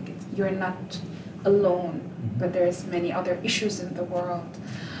sharing. You're not alone, but there's many other issues in the world.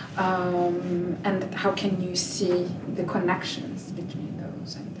 And how can you see the connections between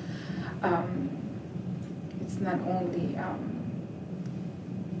those? And it's not only,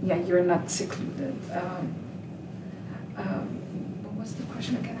 you're not secluded. What was the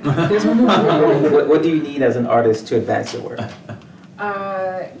question again? What do you need as an artist to advance your work?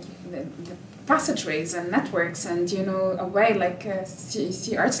 The passageways and networks, and a way like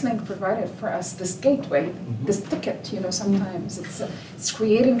ArtsLink provided for us, this gateway, this ticket. Sometimes it's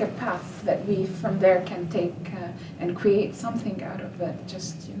creating a path that we from there can take and create something out of it.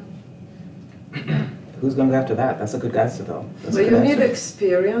 Just Who's going to go after that? That's a good answer, though. So you need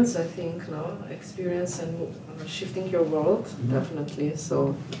experience, I think, no? Experience and shifting your world, definitely.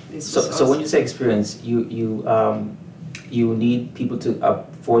 So when you say experience, you need people to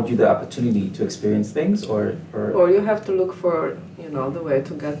afford you the opportunity to experience things, or you have to look for the way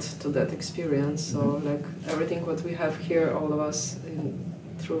to get to that experience. So like everything what we have here, all of us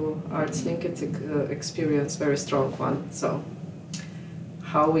through ArtsLink, it's an experience, very strong one. So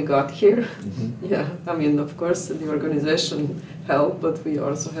how we got here, yeah, I mean, of course the organization helped, but we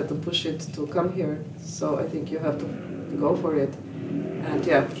also had to push it to come here. So I think you have to go for it, and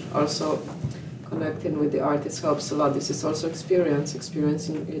yeah, also connecting with the artists helps a lot. This is also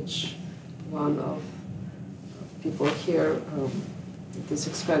experiencing each one of people here. This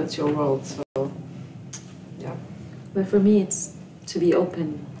expands your world, so yeah. But for me, it's to be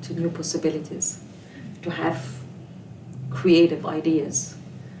open to new possibilities, to have creative ideas,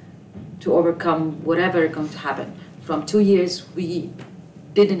 to overcome whatever is going to happen. From 2 years, we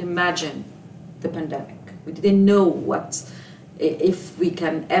didn't imagine the pandemic. We didn't know if we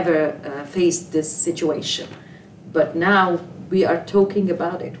can ever face this situation. But now we are talking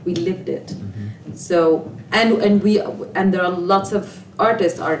about it. We lived it. So and there are lots of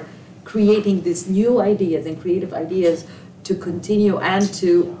artists are creating these new ideas and creative ideas to continue and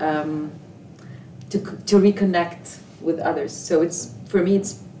to reconnect with others. So for me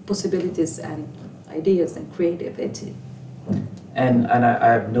it's possibilities and ideas and creativity. And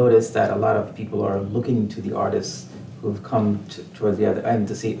I've noticed that a lot of people are looking to the artists who've come towards the other end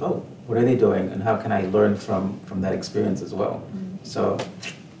to see, oh, what are they doing, and how can I learn from that experience as well. So,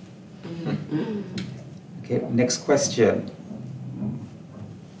 okay, next question.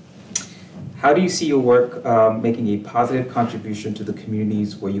 How do you see your work making a positive contribution to the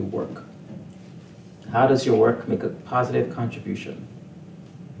communities where you work? How does your work make a positive contribution?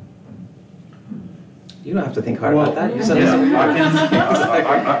 You don't have to think hard about that. You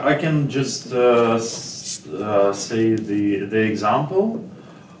I can just say the example.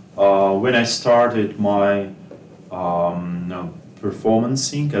 When I started my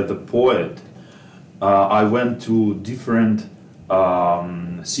performancing at the Poet, I went to different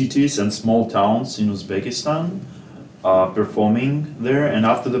cities and small towns in Uzbekistan, performing there, and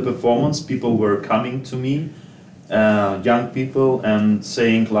after the performance people were coming to me, young people, and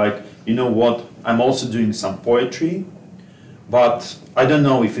saying like, you know what, I'm also doing some poetry, but I don't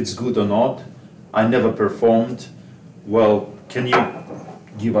know if it's good or not. I never performed. Well, can you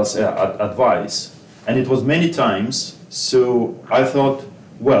give us advice? And it was many times, so I thought,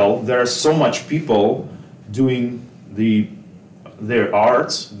 well, there are so much people doing their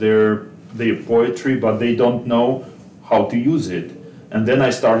arts, their poetry, but they don't know how to use it. And then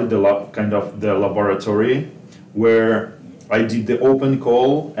I started the laboratory where I did the open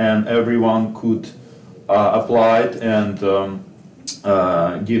call, and everyone could apply it and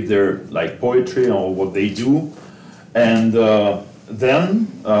give their poetry or what they do. And then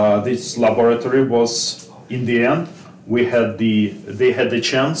this laboratory was, in the end, they had the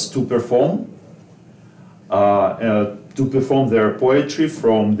chance to perform their poetry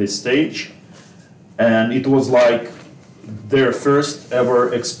from the stage, and it was like their first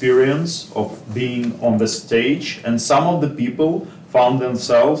ever experience of being on the stage, and some of the people found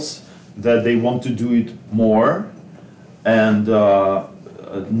themselves that they want to do it more, and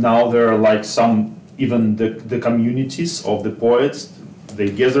now there are like some, even the communities of the poets, they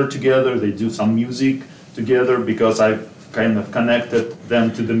gather together, they do some music together, because I kind of connected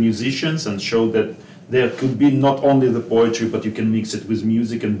them to the musicians and showed that there could be not only the poetry, but you can mix it with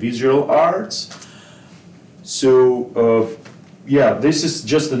music and visual arts. So yeah, this is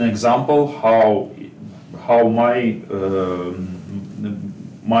just an example how my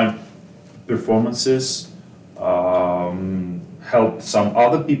my performances help some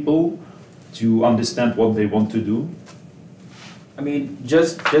other people to understand what they want to do. I mean,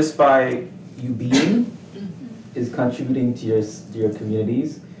 just by you being is contributing to your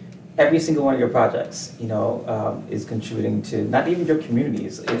communities. Every single one of your projects, you know, is contributing to not even your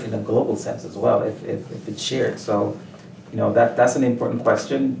communities in a global sense as well, if it's shared. So, you know, that's an important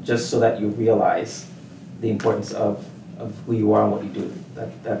question, just so that you realize the importance of who you are and what you do.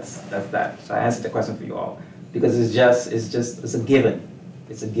 That's that. So I answered the question for you all, because it's a given.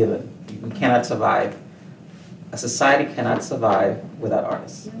 It's a given. We cannot survive. A society cannot survive without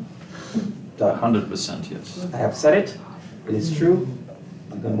artists. 100%, yes. I have said it. It is true.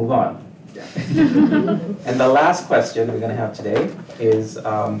 I'm going to move on. And the last question we're going to have today is,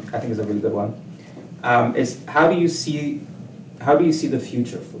 I think is a really good one. Is how do you see the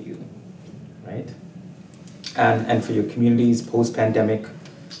future for you, right? And for your communities post-pandemic,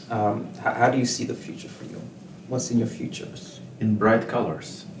 how do you see the future for you? What's in your futures? In bright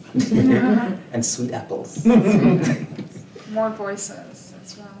colors. And sweet apples. More voices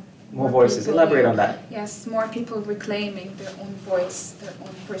as well. More voices. People, Elaborate on that. Yes, more people reclaiming their own voice, their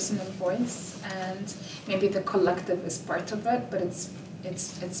own personal voice, and maybe the collective is part of it, but it's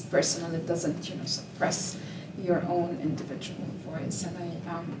personal. It doesn't, you know, suppress your own individual voice.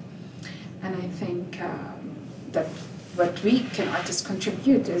 And I think that what we can artists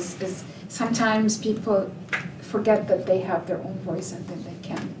contribute is sometimes people forget that they have their own voice and that they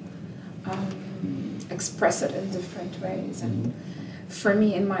can express it in different ways. And for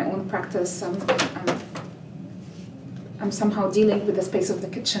me, in my own practice, I'm somehow dealing with the space of the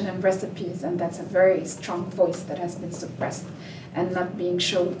kitchen and recipes, and that's a very strong voice that has been suppressed and not being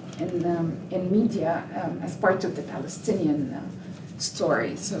shown in media as part of the Palestinian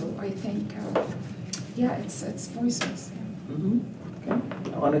story. So I think, yeah, it's voices. Yeah.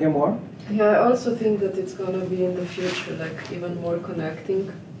 Okay. I want to hear more. Yeah, I also think that it's gonna be in the future, like even more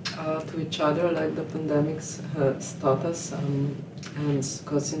connecting to each other, like the pandemics has taught us, and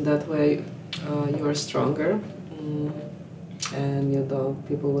because in that way you are stronger, and you know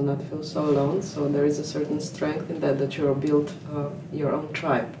people will not feel so alone. So there is a certain strength in that you are built your own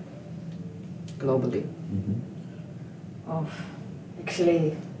tribe globally. Oh,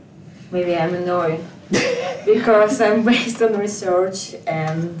 actually, maybe I'm annoyed because I'm based on research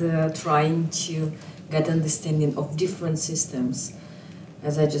and trying to get understanding of different systems.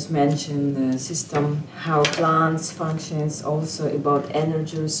 As I just mentioned, the system, how plants functions, also about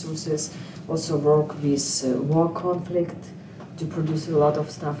energy resources, also work with war conflict to produce a lot of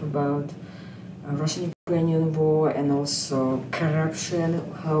stuff about Russian-Ukrainian war, and also corruption,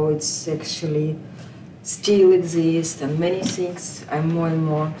 how it's actually still exists, and many things. I'm more and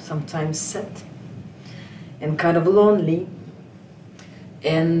more sometimes sad and kind of lonely.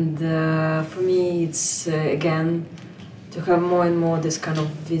 And for me, it's again, to have more and more this kind of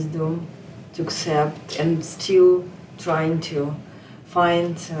wisdom to accept, and still trying to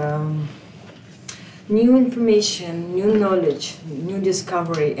find new information, new knowledge, new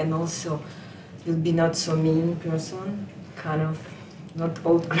discovery, and also will be not so mean person, kind of not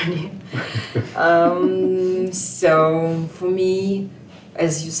old granny. So for me,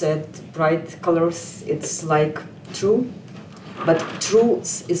 as you said, bright colors, it's like true, but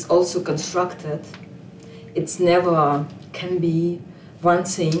truth is also constructed. It's never can be one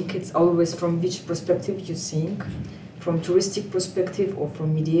thing, it's always from which perspective you think, from touristic perspective or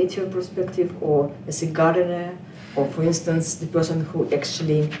from mediator perspective, or as a gardener, or for instance the person who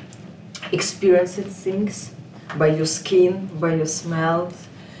actually experiences things by your skin, by your smell.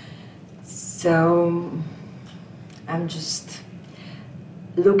 So I'm just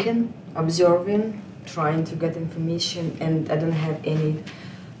looking, observing, trying to get information, and I don't have any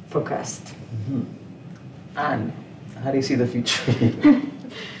forecast. And how do you see the future?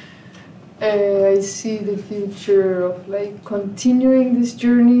 I see the future of like continuing this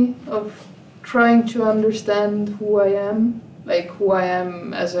journey of trying to understand who I am, like who I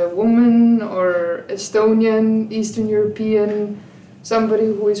am as a woman or Estonian, Eastern European, somebody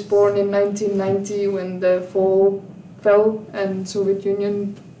who is born in 1990 when the fall fell and Soviet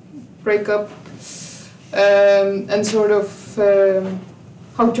Union break up, and sort of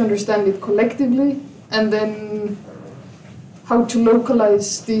how to understand it collectively, and then how to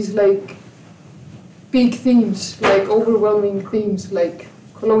localize these like big themes, like overwhelming themes, like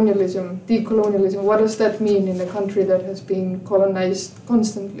colonialism, decolonialism. What does that mean in a country that has been colonized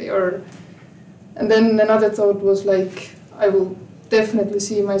constantly? And then another thought was like, I will definitely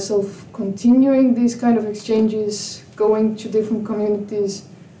see myself continuing these kind of exchanges, going to different communities.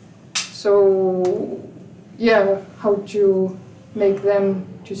 So yeah, how to make them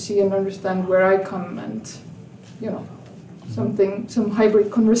to see and understand where I come, and some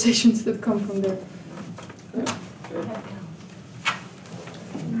hybrid conversations that come from there. Yeah.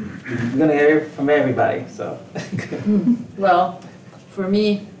 We're gonna hear from everybody, so. Well, for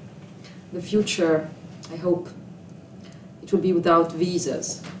me, the future, I hope, it will be without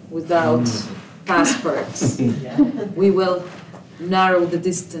visas, without passports. We will narrow the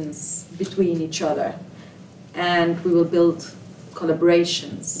distance between each other, and we will build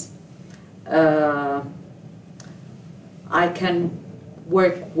collaborations. I can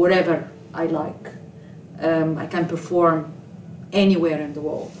work wherever I like. I can perform anywhere in the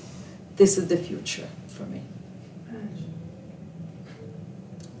world. This is the future for me.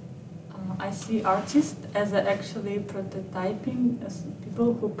 I see artists as actually prototyping, as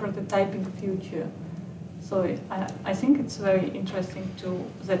people who prototyping future. So I think it's very interesting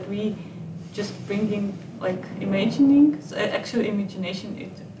that we just bringing like imagining. So actually, imagination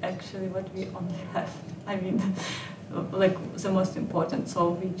is actually what we only have. I mean, like the most important. So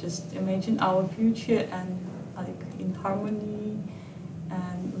we just imagine our future and like in harmony,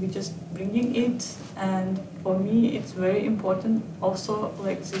 and we just bringing it. And for me, it's very important also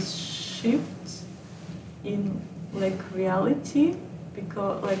like this shift in like reality,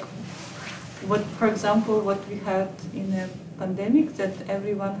 because like what, for example, what we had in a pandemic, that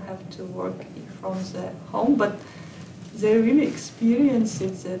everyone have to work from the home, but they really experience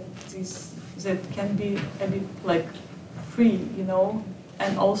it that can be a bit like free,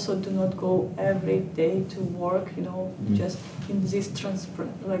 and also do not go every day to work, just in this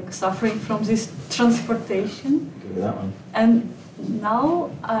like suffering from this transportation. That one. And now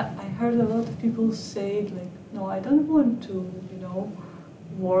I heard a lot of people say like, no, I don't want to,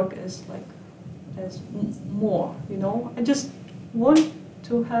 work as more, I just want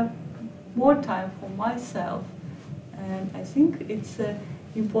to have more time for myself. And I think it's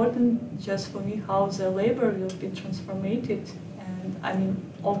important just for me how the labor will be transformed, and I mean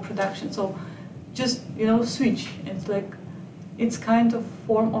all production. So just switch. It's like it's kind of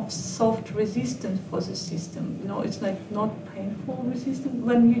form of soft resistance for the system. It's like not painful resistance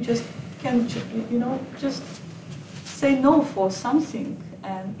when you just can just say no for something,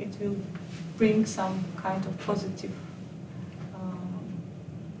 and it will bring some kind of positive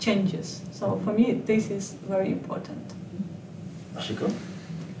changes. So for me, this is very important. Ashiko?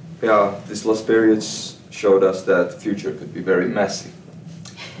 Yeah, these last periods showed us that the future could be very messy.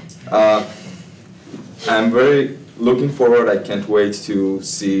 I'm very looking forward. I can't wait to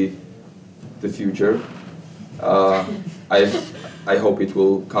see the future. I hope it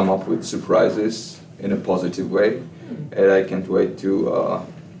will come up with surprises in a positive way, and I can't wait to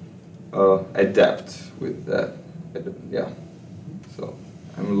adapt with that. Yeah, so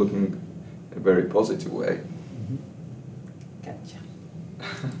I'm looking in a very positive way. Gotcha.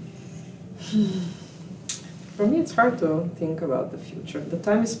 For me, it's hard to think about the future. The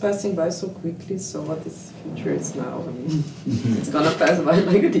time is passing by so quickly, so what is future is now? I mean, it's gonna pass by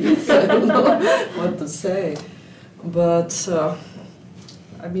like this. I don't know what to say. But,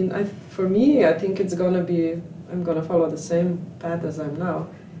 I mean, for me, I think it's gonna be, I'm gonna follow the same path as I'm now.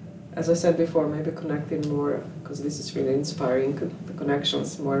 As I said before, maybe connecting more, because this is really inspiring, the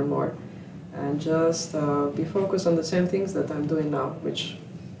connections more and more. And just be focused on the same things that I'm doing now, which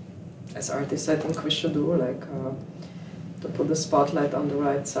as artists I think we should do, like to put the spotlight on the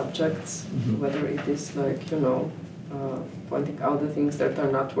right subjects, whether it is like, pointing out the things that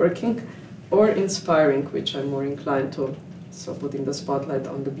are not working, or inspiring, which I'm more inclined to. So putting the spotlight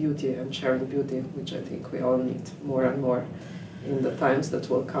on the beauty and sharing beauty, which I think we all need more and more in the times that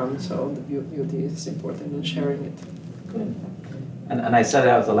will come. So the beauty is important in sharing it. Good. And I said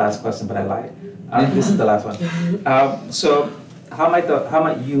that was the last question, but I lied. This is the last one. So how might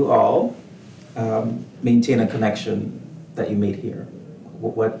you all maintain a connection that you made here?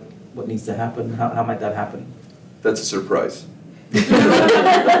 What needs to happen? How might that happen? That's a surprise.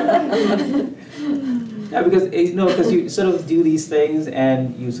 Yeah, because you sort of do these things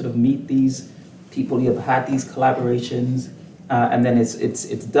and you sort of meet these people. You have had these collaborations, and then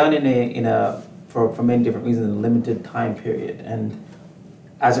it's done in a for many different reasons in a limited time period. And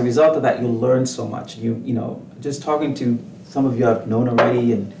as a result of that, you learn so much. You know, just talking to some of you I've known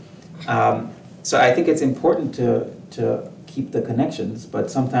already, and so I think it's important to keep the connections, but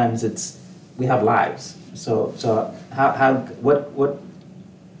sometimes we have lives. So how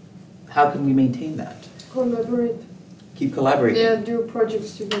can we maintain that? Collaborate. Keep collaborating. Yeah, do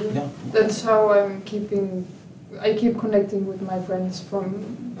projects together. Yeah. That's how I keep connecting with my friends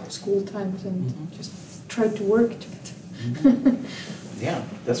from school times and just try to work together. Yeah,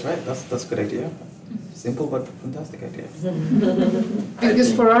 that's right. That's a good idea. Simple but fantastic idea.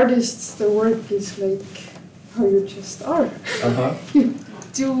 Because for artists, the work is like how you just are. Uh-huh. You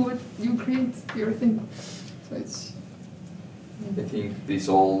do what you create your thing. So it's. I think this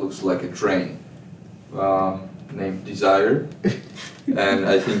all looks like a train named Desire, and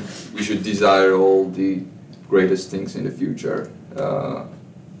I think we should desire all the greatest things in the future,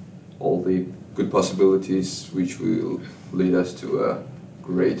 all the good possibilities which will lead us to a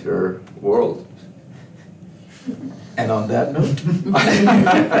greater world. And on that note,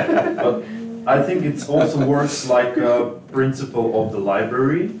 But I think it also works like a principle of the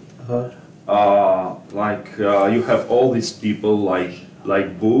library. You have all these people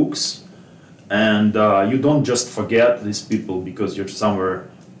like books, and you don't just forget these people because you're somewhere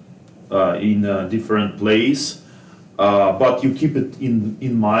in a different place, but you keep it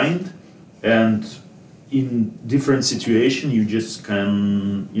in mind, and in different situation you just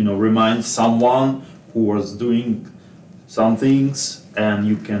can remind someone who was doing some things, and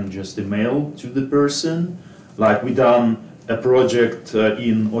you can just email to the person. Like we done a project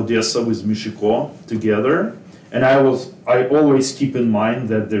in Odessa with Mishiko together, and I always keep in mind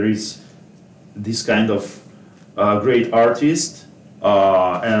that there is this kind of great artist,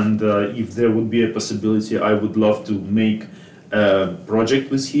 and if there would be a possibility, I would love to make a project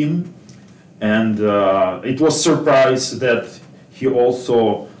with him. And it was surprised that he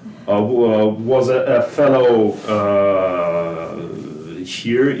also was a fellow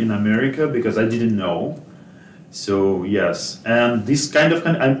here in America, because I didn't know. So yes, and this kind of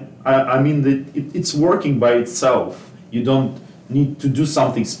I mean that it's working by itself. You don't need to do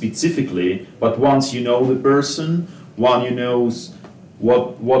something specifically, but once you know the person, one knows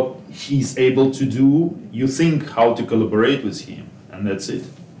what he's able to do, you think how to collaborate with him, and that's it.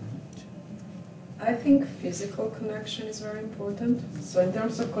 I think physical connection is very important. So in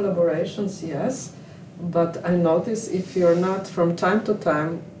terms of collaborations, yes, but I notice if you're not from time to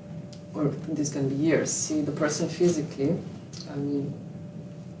time, or this can be years, see the person physically, I mean,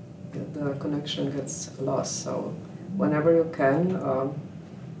 the connection gets lost. So whenever you can,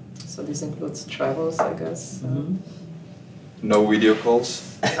 so this includes travels, I guess. No video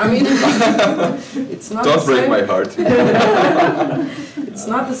calls. I mean, it's not. Don't break my heart. It's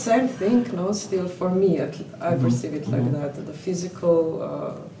not the same thing, no. Still, for me, I perceive it like that. The physical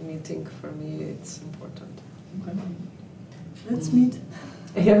meeting for me, it's important. okay. Let's meet.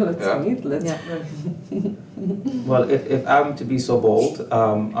 Yeah, let's Yeah. meet. Let's. Yeah. Well, if I'm to be so bold,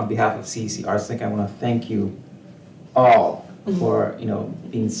 on behalf of CEC ArtsLink, I want to thank you all for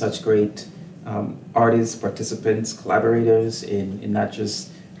being such great artists, participants, collaborators in not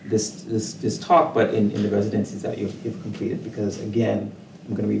just this talk, but in the residencies that you've completed. Because again,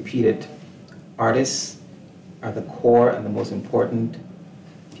 I'm going to repeat it: artists are the core and the most important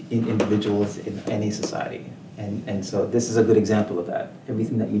individuals in any society. And so this is a good example of that.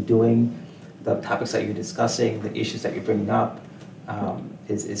 Everything that you're doing, the topics that you're discussing, the issues that you're bringing up,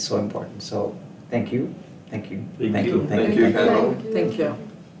 is so important. So thank you, thank you, Thank you. Thank you, Kendal. Thank you.